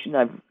observation.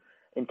 I've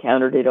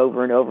encountered it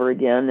over and over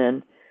again,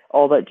 and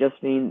all that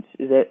just means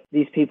is that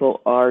these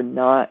people are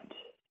not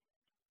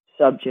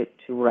subject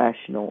to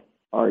rational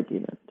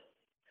argument.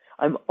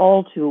 I'm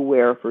all too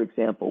aware, for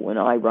example, when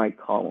I write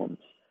columns,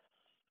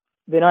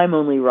 that I'm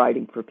only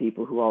writing for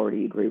people who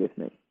already agree with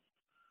me.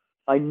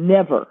 I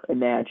never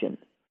imagine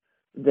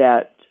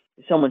that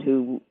someone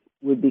who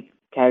would be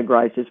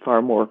categorized as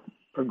far more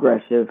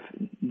progressive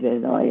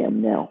than I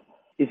am now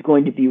is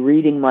going to be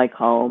reading my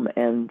column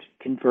and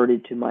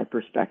converted to my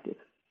perspective.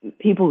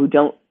 People who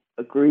don't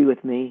agree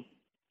with me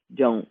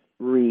don't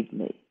read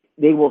me.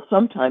 They will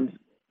sometimes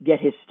get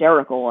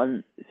hysterical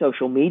on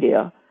social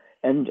media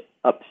and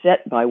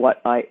upset by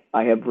what I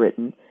have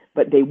written,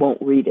 but they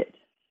won't read it.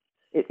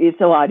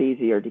 It's a lot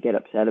easier to get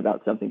upset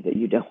about something that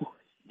you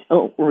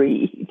don't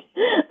read.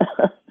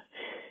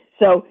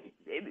 So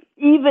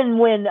even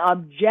when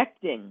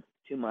objecting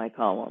to my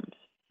columns,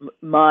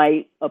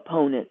 my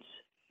opponents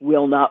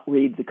will not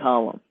read the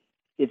column.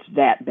 It's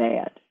that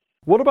bad.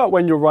 What about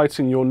when you're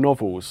writing your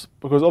novels?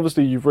 Because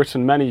obviously you've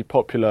written many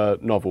popular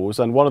novels,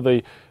 and one of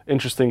the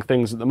interesting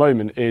things at the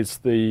moment is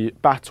the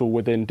battle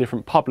within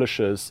different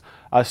publishers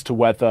as to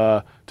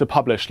whether to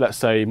publish, let's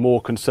say,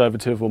 more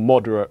conservative or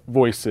moderate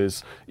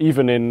voices,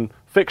 even in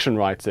fiction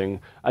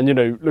writing. And,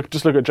 look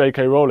at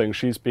J.K. Rowling.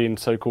 She's been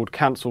so-called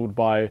cancelled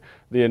by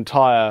the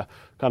entire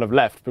kind of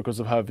left because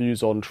of her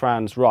views on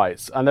trans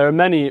rights. And there are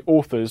many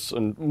authors,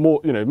 and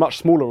more, much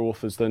smaller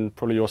authors than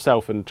probably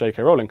yourself and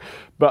J.K. Rowling,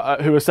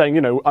 but who are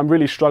saying, I'm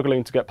really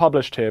struggling to get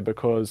published here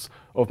because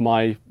of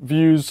my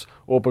views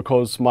or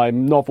because my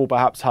novel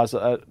perhaps has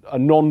a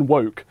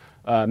non-woke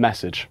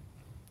message.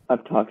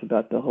 I've talked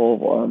about the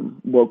whole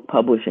woke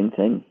publishing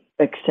thing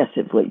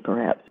excessively,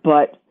 perhaps.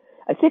 But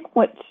I think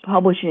what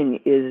publishing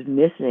is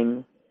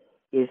missing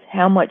is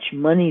how much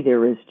money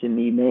there is to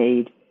be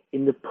made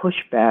in the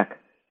pushback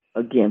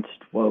against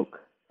woke.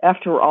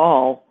 After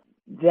all,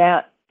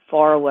 that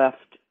far left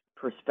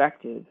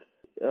perspective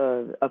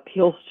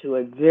appeals to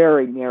a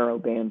very narrow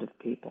band of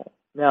people.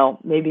 Now,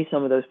 maybe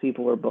some of those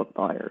people are book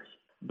buyers,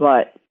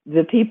 but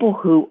the people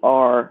who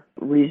are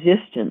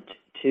resistant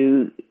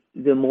to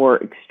the more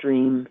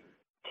extreme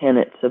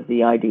tenets of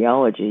the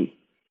ideology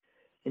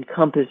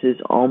encompasses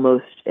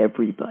almost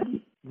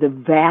everybody. The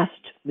vast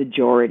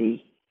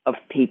majority of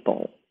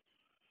people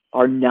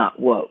are not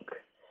woke.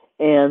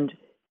 And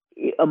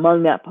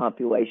among that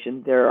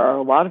population, there are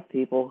a lot of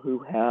people who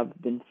have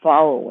been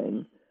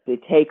following the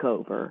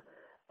takeover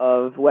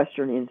of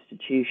Western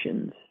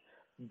institutions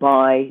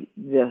by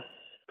this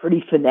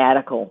pretty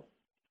fanatical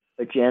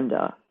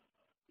agenda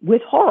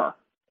with horror,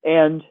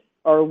 and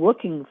are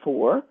looking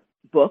for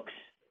books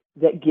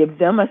that give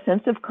them a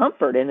sense of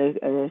comfort and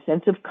a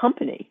sense of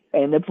company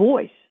and a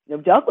voice. Now,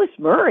 Douglas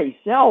Murray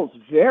sells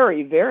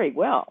very, very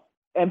well,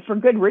 and for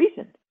good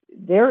reason.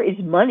 There is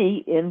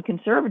money in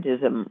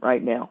conservatism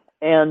right now.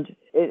 And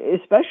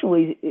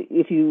especially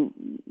if you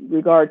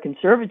regard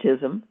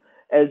conservatism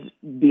as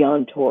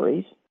beyond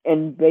Tories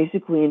and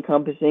basically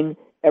encompassing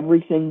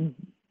everything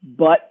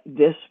but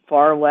this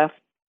far left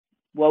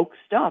woke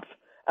stuff.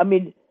 I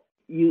mean,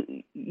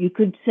 you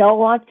could sell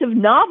lots of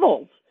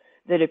novels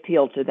that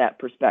appeal to that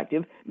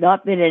perspective,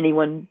 not that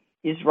anyone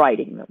is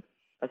writing them,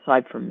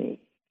 aside from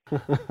me.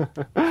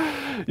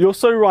 You're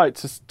so right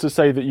to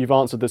say that you've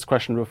answered this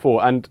question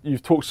before, and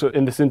you've talked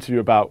in this interview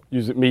about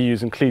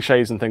using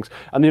cliches and things.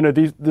 And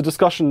the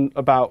discussion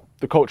about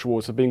the culture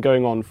wars have been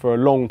going on for a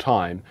long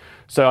time.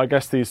 So I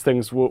guess these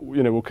things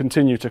will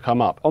continue to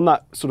come up. On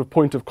that sort of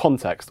point of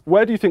context,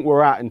 where do you think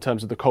we're at in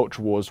terms of the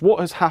culture wars? What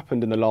has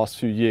happened in the last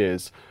few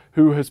years?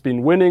 Who has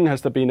been winning?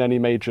 Has there been any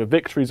major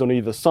victories on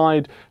either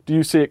side? Do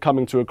you see it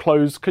coming to a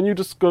close? Can you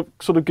just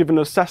sort of give an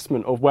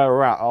assessment of where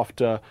we're at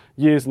after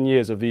years and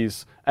years of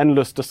these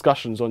endless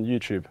discussions on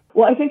YouTube?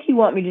 Well, I think you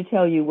want me to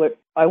tell you what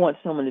I want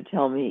someone to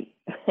tell me.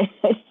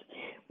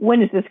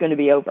 When is this going to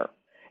be over?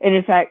 And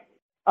in fact,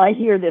 I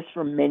hear this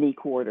from many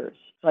quarters.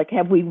 Like,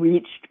 have we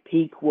reached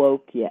peak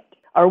woke yet?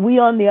 Are we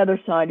on the other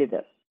side of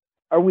this?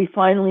 Are we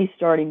finally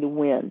starting to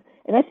win?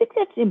 And I think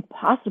that's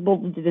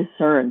impossible to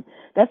discern.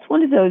 That's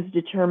one of those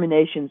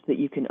determinations that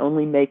you can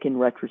only make in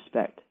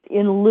retrospect.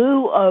 In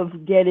lieu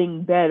of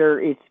getting better,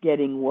 it's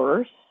getting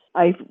worse.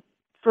 I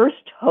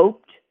first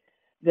hoped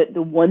that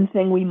the one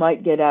thing we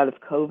might get out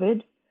of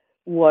COVID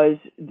was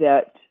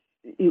that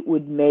it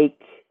would make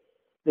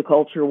the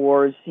culture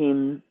wars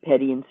seem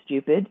petty and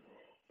stupid.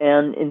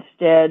 And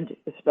instead,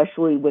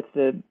 especially with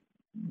the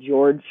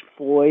George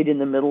Floyd in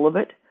the middle of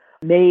it,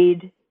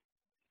 made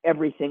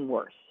everything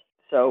worse.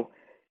 So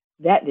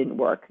that didn't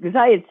work, because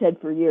I had said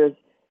for years,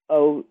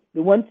 the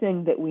one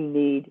thing that we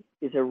need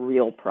is a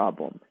real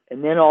problem,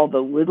 and then all the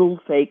little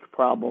fake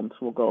problems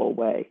will go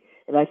away.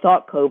 And I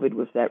thought COVID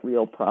was that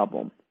real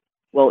problem.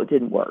 Well, it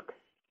didn't work.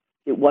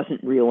 It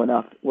wasn't real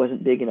enough. It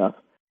wasn't big enough.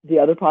 The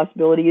other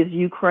possibility is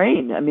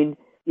Ukraine. I mean,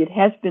 it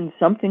has been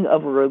something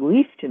of a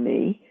relief to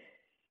me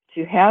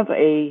to have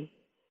a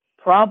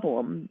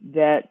problem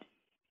that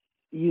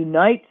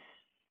unites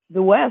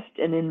the West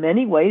and in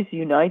many ways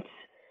unites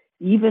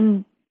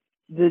even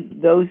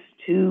those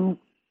two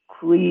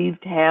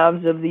cleaved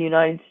halves of the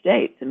United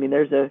States. I mean,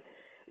 there's a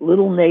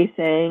little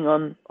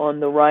naysaying on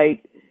the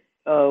right.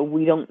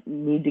 We don't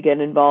need to get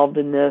involved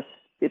in this.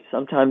 It's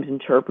sometimes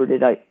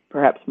interpreted,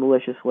 perhaps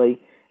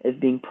maliciously, as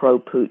being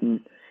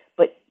pro-Putin.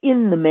 But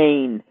in the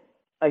main,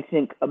 I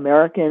think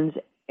Americans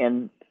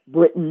and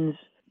Britons,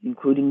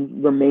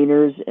 including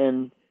Remainers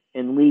and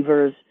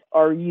Leavers,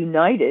 are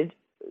united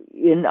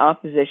in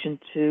opposition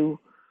to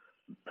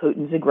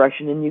Putin's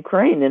aggression in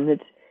Ukraine. And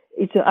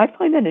I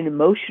find that an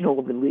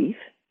emotional relief.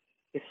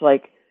 It's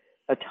like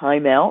a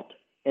timeout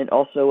and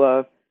also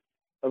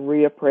a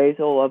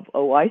reappraisal of,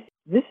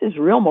 this is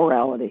real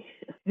morality.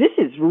 This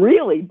is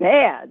really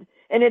bad.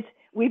 And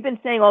we've been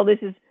saying all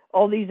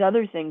these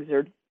other things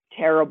are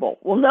terrible.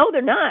 Well, no,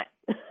 they're not.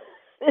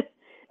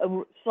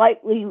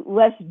 Slightly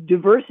less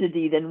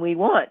diversity than we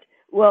want.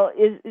 Well,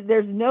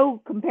 there's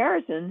no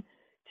comparison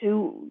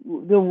to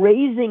the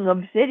razing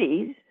of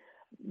cities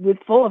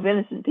full of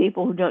innocent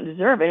people who don't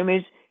deserve it. I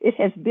mean, it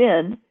has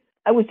been,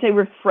 I would say,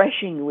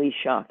 refreshingly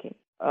shocking.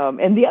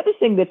 And the other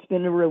thing that's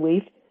been a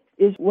relief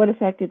is what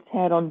effect it's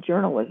had on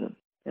journalism.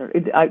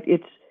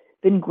 It's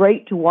been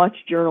great to watch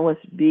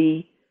journalists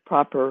be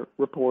proper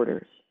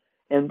reporters,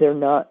 and they're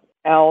not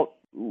out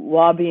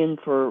lobbying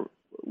for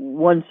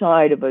one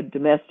side of a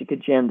domestic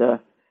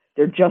agenda.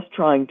 They're just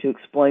trying to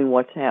explain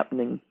what's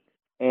happening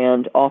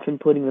and often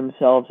putting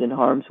themselves in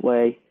harm's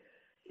way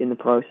in the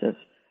process.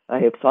 I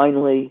have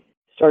finally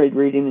started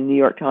reading the New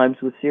York Times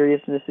with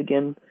seriousness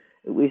again,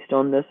 at least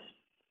on this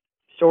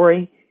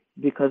story,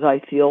 because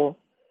I feel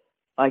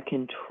I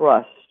can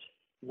trust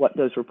what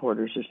those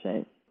reporters are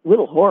saying. A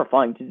little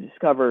horrifying to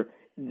discover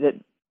that,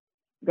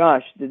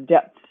 gosh, the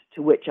depths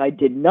to which I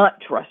did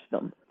not trust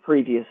them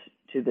previous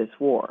to this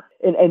war.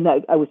 And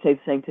I would say the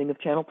same thing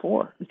of Channel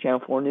 4. The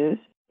Channel 4 News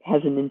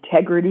has an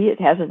integrity it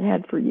hasn't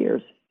had for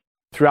years.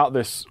 Throughout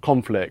this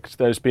conflict,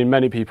 there's been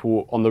many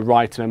people on the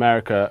right in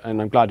America,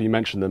 and I'm glad you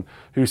mentioned them,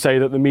 who say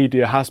that the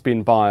media has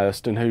been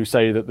biased and who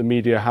say that the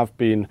media have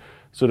been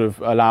sort of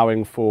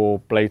allowing for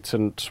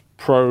blatant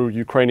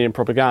pro-Ukrainian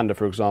propaganda,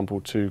 for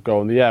example, to go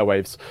on the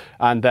airwaves,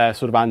 and they're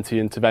sort of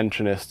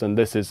anti-interventionist, and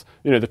this is,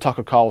 the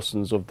Tucker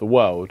Carlsons of the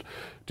world.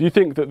 Do you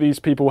think that these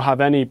people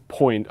have any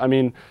point? I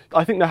mean,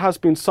 I think there has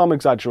been some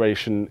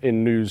exaggeration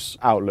in news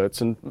outlets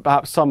and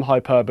perhaps some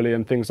hyperbole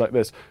and things like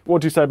this.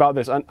 What do you say about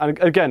this? And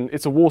again,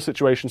 it's a war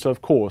situation, so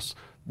of course,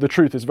 the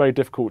truth is very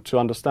difficult to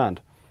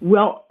understand.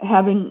 Well,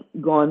 having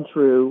gone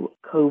through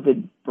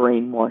COVID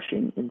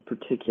brainwashing in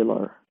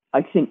particular,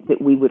 I think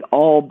that we would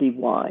all be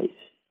wise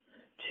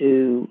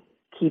to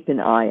keep an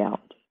eye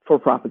out for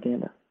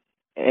propaganda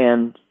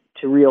and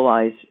to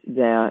realize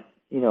that,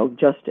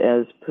 just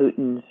as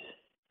Putin's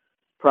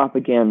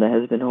propaganda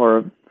has been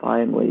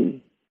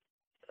horrifyingly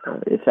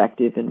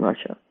effective in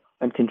Russia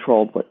and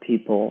controlled what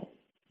people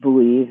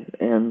believe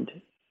and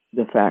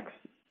the facts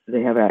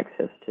they have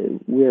access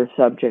to, we're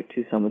subject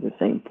to some of the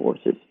same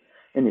forces.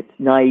 And it's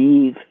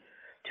naive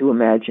to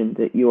imagine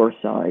that your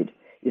side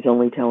is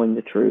only telling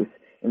the truth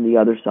and the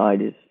other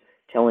side is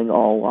telling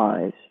all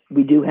lies.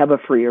 We do have a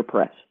freer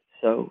press,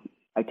 so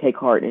I take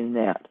heart in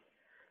that.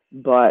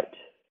 But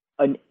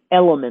an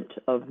element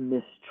of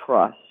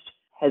mistrust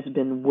has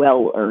been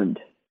well earned.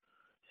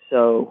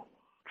 So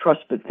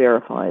trust but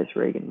verify, as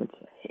Reagan would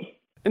say.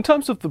 In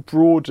terms of the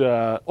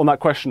broader, on that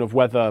question of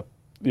whether,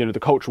 the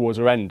culture wars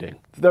are ending,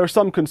 there are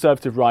some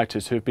conservative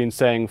writers who have been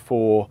saying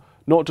for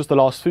not just the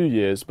last few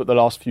years, but the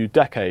last few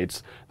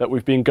decades, that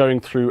we've been going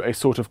through a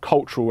sort of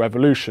cultural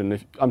revolution.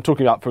 I'm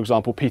talking about, for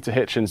example, Peter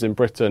Hitchens in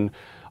Britain.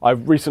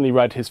 I've recently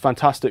read his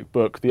fantastic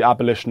book, The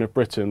Abolition of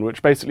Britain,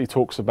 which basically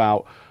talks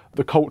about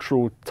the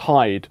cultural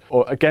tide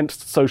or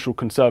against social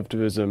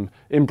conservatism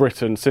in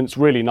Britain since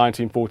really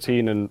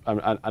 1914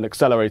 and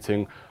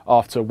accelerating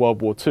after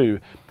World War II.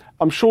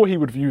 I'm sure he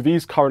would view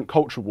these current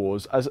culture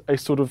wars as a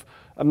sort of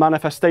a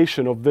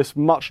manifestation of this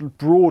much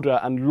broader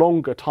and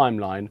longer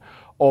timeline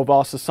of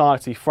our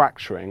society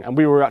fracturing. And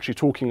we were actually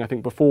talking, I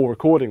think, before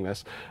recording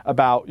this,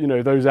 about,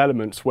 those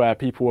elements where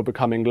people were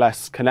becoming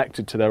less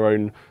connected to their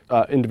own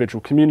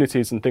individual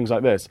communities and things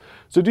like this.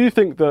 So do you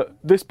think that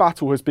this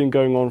battle has been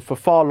going on for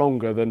far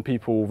longer than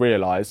people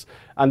realise,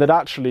 and that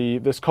actually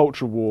this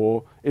culture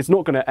war is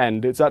not going to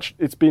end?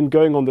 It's been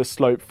going on this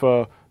slope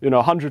for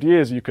 100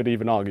 years, you could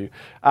even argue.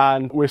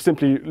 And we're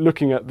simply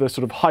looking at the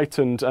sort of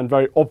heightened and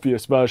very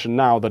obvious version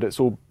now that it's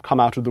all come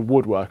out of the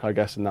woodwork, I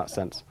guess, in that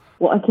sense.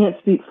 Well, I can't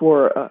speak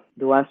for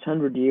the last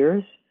 100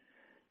 years,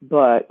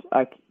 but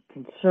I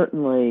can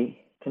certainly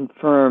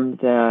confirm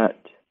that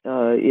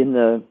in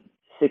the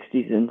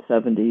 60s and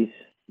 70s,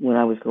 when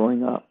I was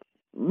growing up,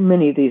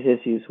 many of these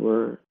issues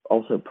were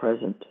also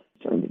present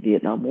during the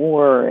Vietnam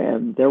War,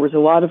 and there was a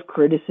lot of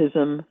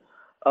criticism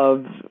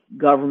of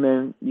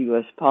government,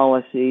 U.S.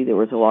 policy. There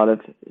was a lot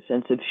of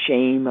sense of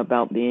shame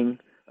about being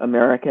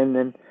American,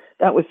 and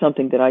that was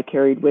something that I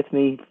carried with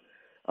me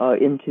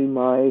into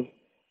my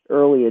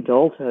early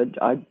adulthood,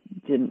 I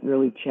didn't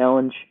really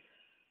challenge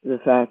the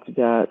fact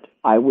that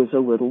I was a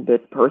little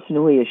bit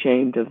personally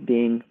ashamed of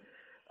being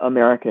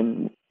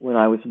American when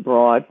I was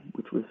abroad,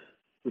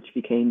 which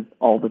became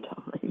all the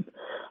time,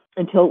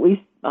 until at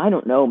least, I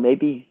don't know,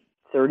 maybe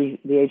the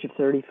age of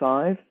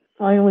 35.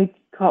 Finally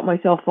caught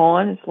myself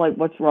on. It's like,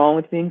 what's wrong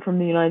with being from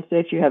the United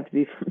States? You have to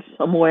be from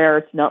somewhere.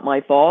 It's not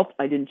my fault.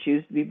 I didn't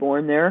choose to be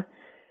born there.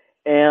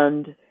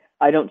 And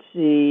I don't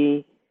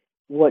see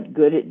what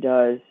good it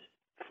does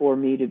for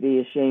me to be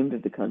ashamed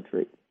of the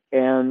country.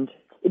 And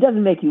it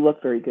doesn't make you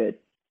look very good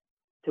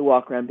to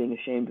walk around being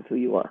ashamed of who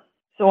you are.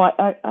 So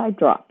I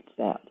dropped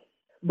that.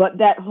 But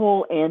that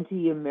whole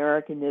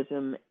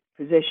anti-Americanism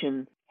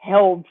position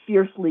held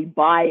fiercely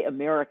by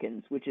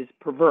Americans, which is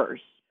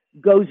perverse,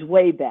 goes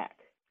way back.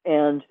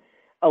 And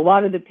a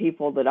lot of the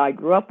people that I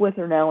grew up with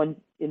are now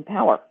in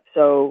power.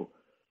 So,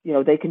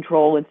 they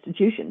control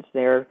institutions.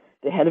 They're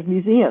the head of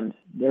museums.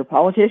 They're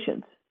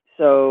politicians.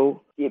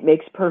 So it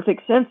makes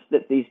perfect sense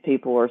that these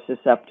people are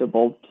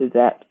susceptible to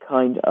that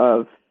kind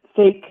of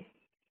fake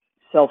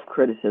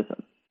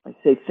self-criticism. I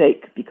say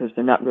fake because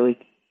they're not really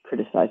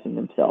criticizing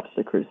themselves.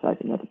 They're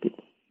criticizing other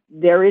people.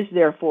 There is,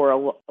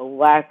 therefore, a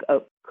lack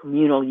of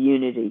communal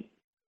unity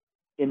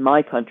in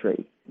my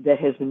country that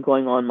has been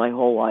going on my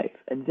whole life.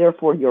 And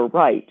therefore, you're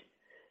right,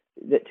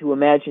 that to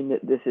imagine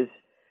that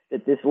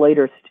this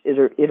latest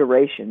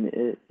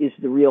iteration is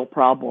the real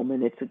problem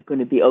and it's going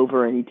to be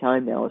over any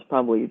time now is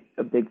probably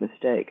a big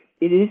mistake.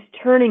 It is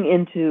turning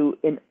into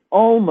an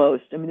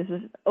almost, this is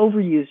an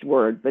overused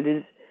word, but it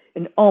is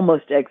an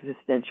almost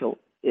existential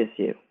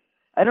issue.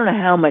 I don't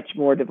know how much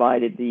more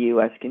divided the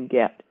U.S. can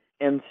get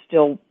and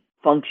still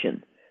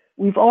function.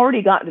 We've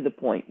already gotten to the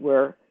point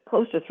where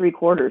close to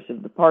 3/4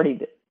 of the party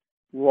that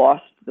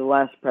lost the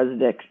last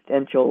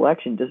presidential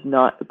election does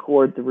not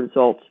accord the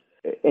results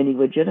any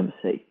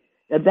legitimacy.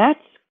 Now that's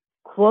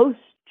close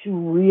to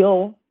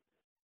real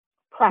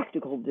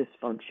practical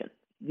dysfunction.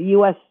 The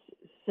U.S.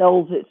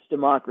 sells its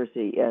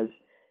democracy as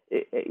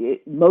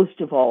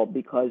most of all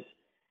because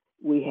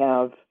we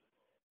have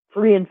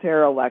free and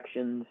fair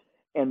elections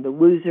and the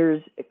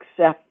losers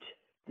accept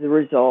the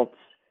results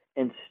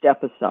and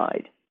step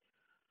aside.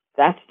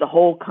 That's the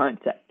whole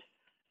concept.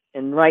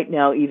 And right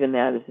now, even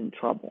that is in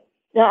trouble.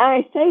 Now,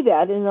 I say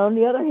that, and on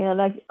the other hand,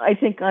 I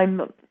think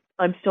I'm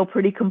still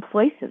pretty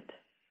complacent.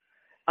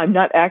 I'm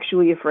not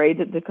actually afraid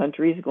that the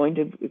country is going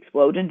to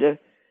explode into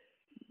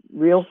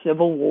real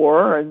civil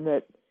war and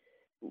that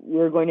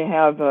we're going to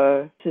have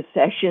a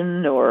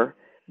secession or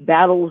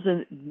battles,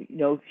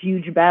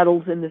 huge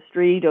battles in the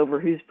street over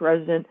who's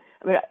president.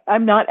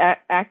 I'm not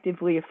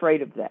actively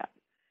afraid of that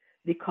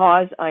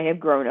because I have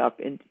grown up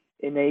in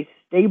a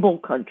stable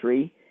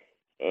country.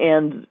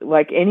 And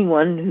like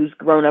anyone who's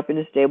grown up in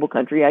a stable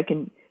country, I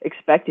can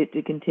expect it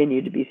to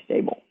continue to be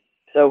stable.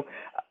 So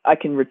I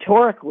can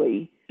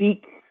rhetorically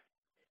speak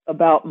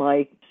about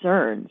my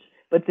concerns,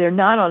 but they're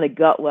not on a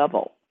gut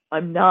level.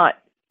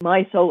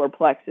 My solar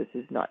plexus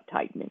is not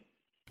tightening.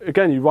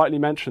 Again, you rightly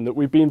mentioned that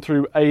we've been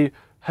through a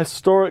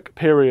historic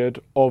period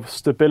of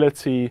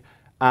stability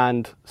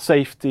and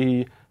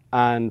safety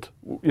and,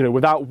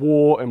 without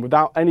war and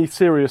without any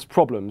serious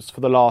problems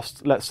for the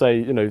last, let's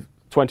say,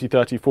 20,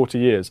 30, 40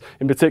 years,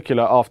 in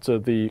particular after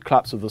the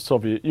collapse of the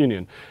Soviet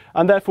Union.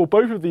 And therefore,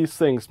 both of these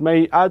things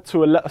may add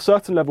to a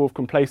certain level of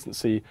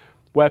complacency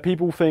where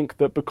people think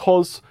that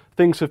because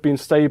things have been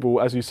stable,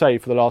 as you say,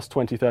 for the last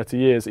 20, 30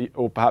 years,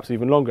 or perhaps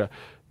even longer,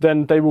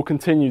 then they will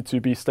continue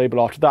to be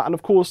stable after that. And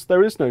of course,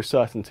 there is no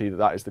certainty that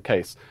that is the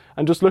case.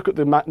 And just look at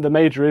the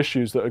major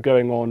issues that are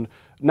going on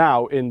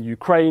now in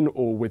Ukraine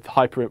or with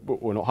not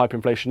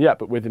hyperinflation yet,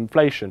 but with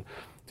inflation.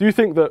 Do you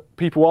think that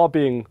people are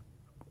being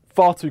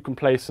far too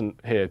complacent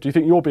here? Do you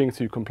think you're being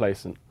too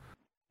complacent?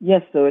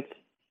 Yes, so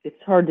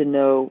it's hard to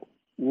know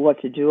what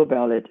to do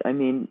about it.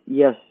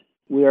 Yes,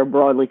 we are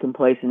broadly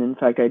complacent. In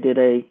fact, I did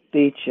a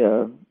speech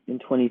in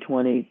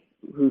 2020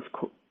 whose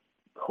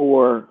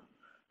core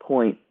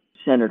point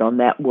centered on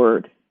that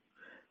word.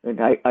 And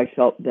I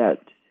felt that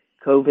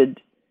COVID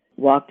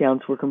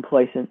lockdowns were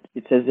complacent.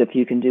 It's as if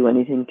you can do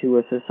anything to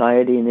a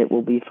society and it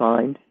will be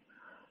fine,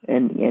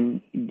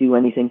 and do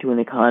anything to an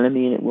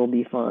economy and it will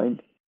be fine.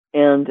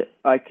 And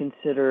I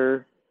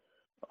consider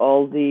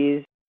all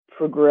these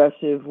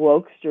progressive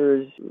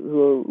wokesters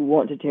who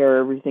want to tear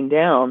everything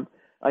down,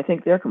 I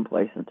think they're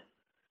complacent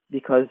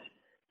because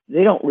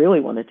they don't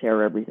really want to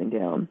tear everything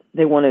down.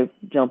 They want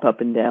to jump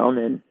up and down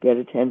and get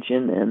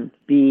attention and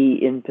be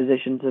in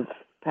positions of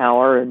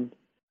power and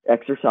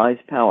exercise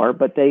power,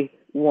 but they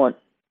want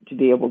to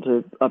be able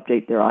to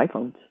update their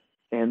iPhones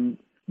and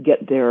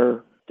get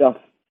their stuff,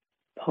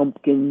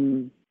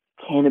 pumpkin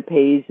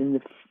canapes in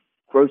the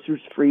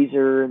grocer's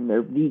freezer and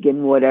their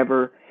vegan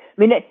whatever.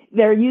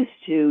 They're used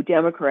to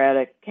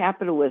democratic,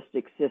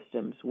 capitalistic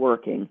systems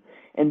working,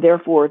 and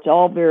therefore it's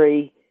all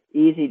very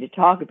easy to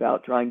talk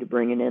about trying to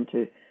bring an end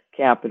to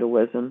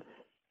capitalism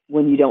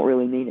when you don't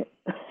really mean it.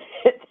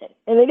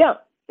 And they don't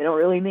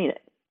really mean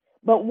it.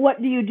 But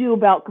what do you do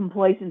about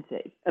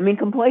complacency?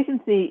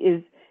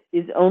 Complacency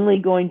is only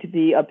going to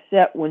be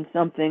upset when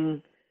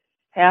something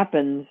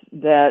happens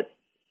that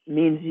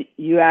means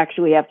you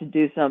actually have to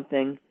do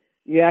something,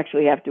 you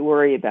actually have to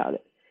worry about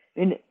it.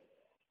 And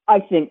I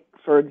think,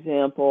 for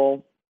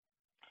example,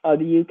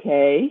 the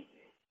UK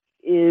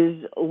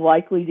is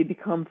likely to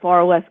become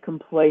far less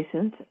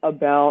complacent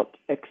about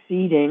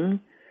acceding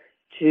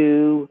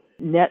to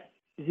net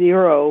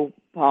zero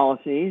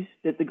policies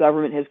that the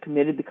government has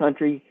committed the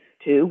country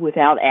to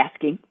without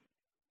asking,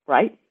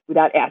 right?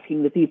 Without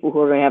asking the people who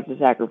are going to have to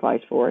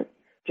sacrifice for it,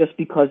 just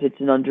because it's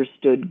an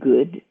understood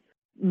good.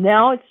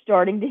 Now it's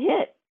starting to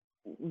hit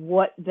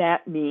what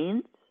that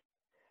means,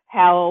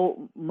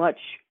 how much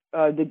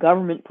the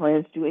government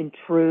plans to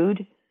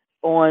intrude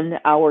on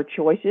our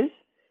choices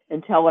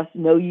and tell us,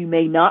 no, you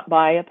may not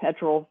buy a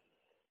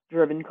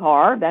petrol-driven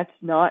car. That's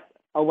not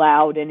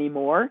allowed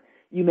anymore.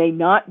 You may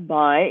not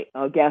buy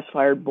a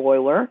gas-fired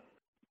boiler.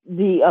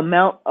 The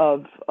amount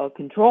of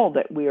control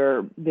that we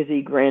are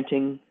busy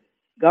granting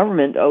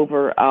government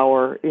over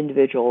our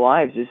individual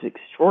lives is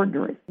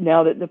extraordinary.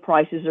 Now that the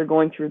prices are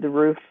going through the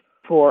roof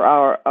for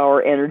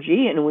our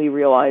energy, and we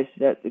realize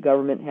that the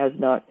government has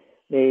not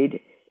made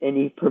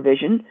any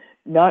provision,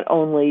 not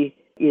only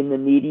in the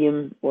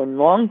medium or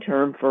long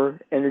term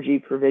for energy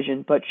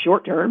provision, but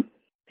short term,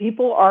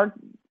 people are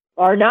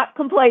not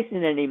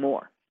complacent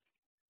anymore.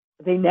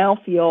 They now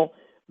feel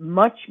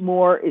much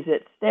more is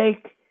at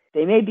stake.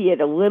 They may be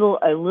at a little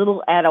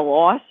at a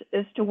loss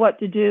as to what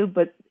to do,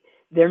 but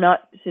they're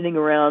not sitting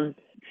around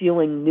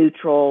feeling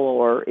neutral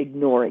or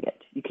ignoring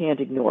it. You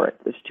can't ignore it.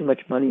 There's too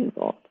much money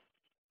involved.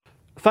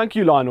 Thank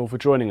you, Lionel, for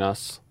joining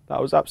us.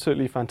 That was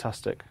absolutely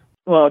fantastic.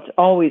 Well, it's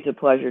always a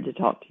pleasure to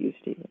talk to you,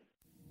 Stephen.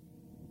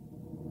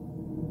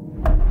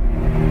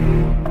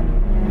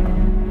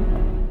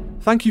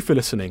 Thank you for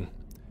listening.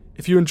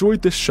 If you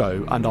enjoyed this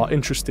show and are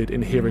interested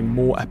in hearing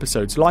more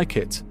episodes like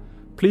it,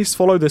 please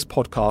follow this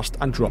podcast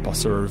and drop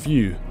us a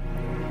review.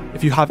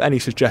 If you have any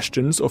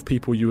suggestions of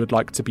people you would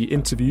like to be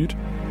interviewed,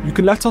 you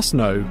can let us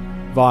know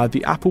via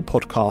the Apple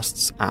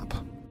Podcasts app.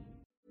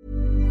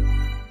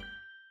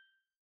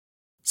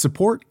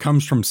 Support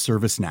comes from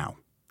ServiceNow,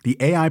 the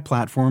AI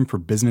platform for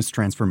business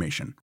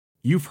transformation.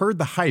 You've heard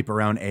the hype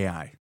around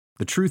AI.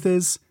 The truth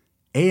is,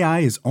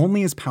 AI is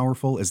only as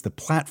powerful as the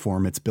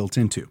platform it's built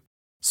into.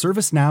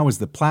 ServiceNow is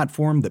the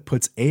platform that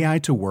puts AI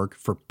to work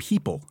for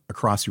people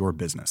across your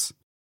business,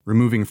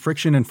 removing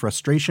friction and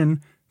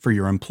frustration for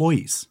your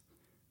employees,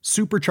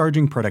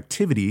 supercharging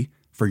productivity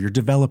for your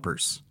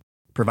developers,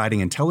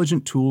 providing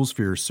intelligent tools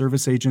for your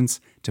service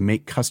agents to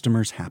make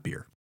customers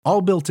happier,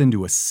 all built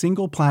into a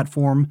single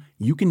platform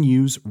you can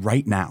use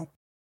right now.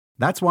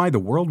 That's why the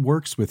world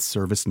works with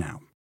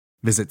ServiceNow.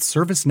 Visit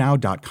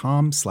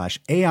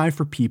servicenow.com/AI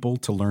for people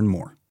to learn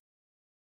more.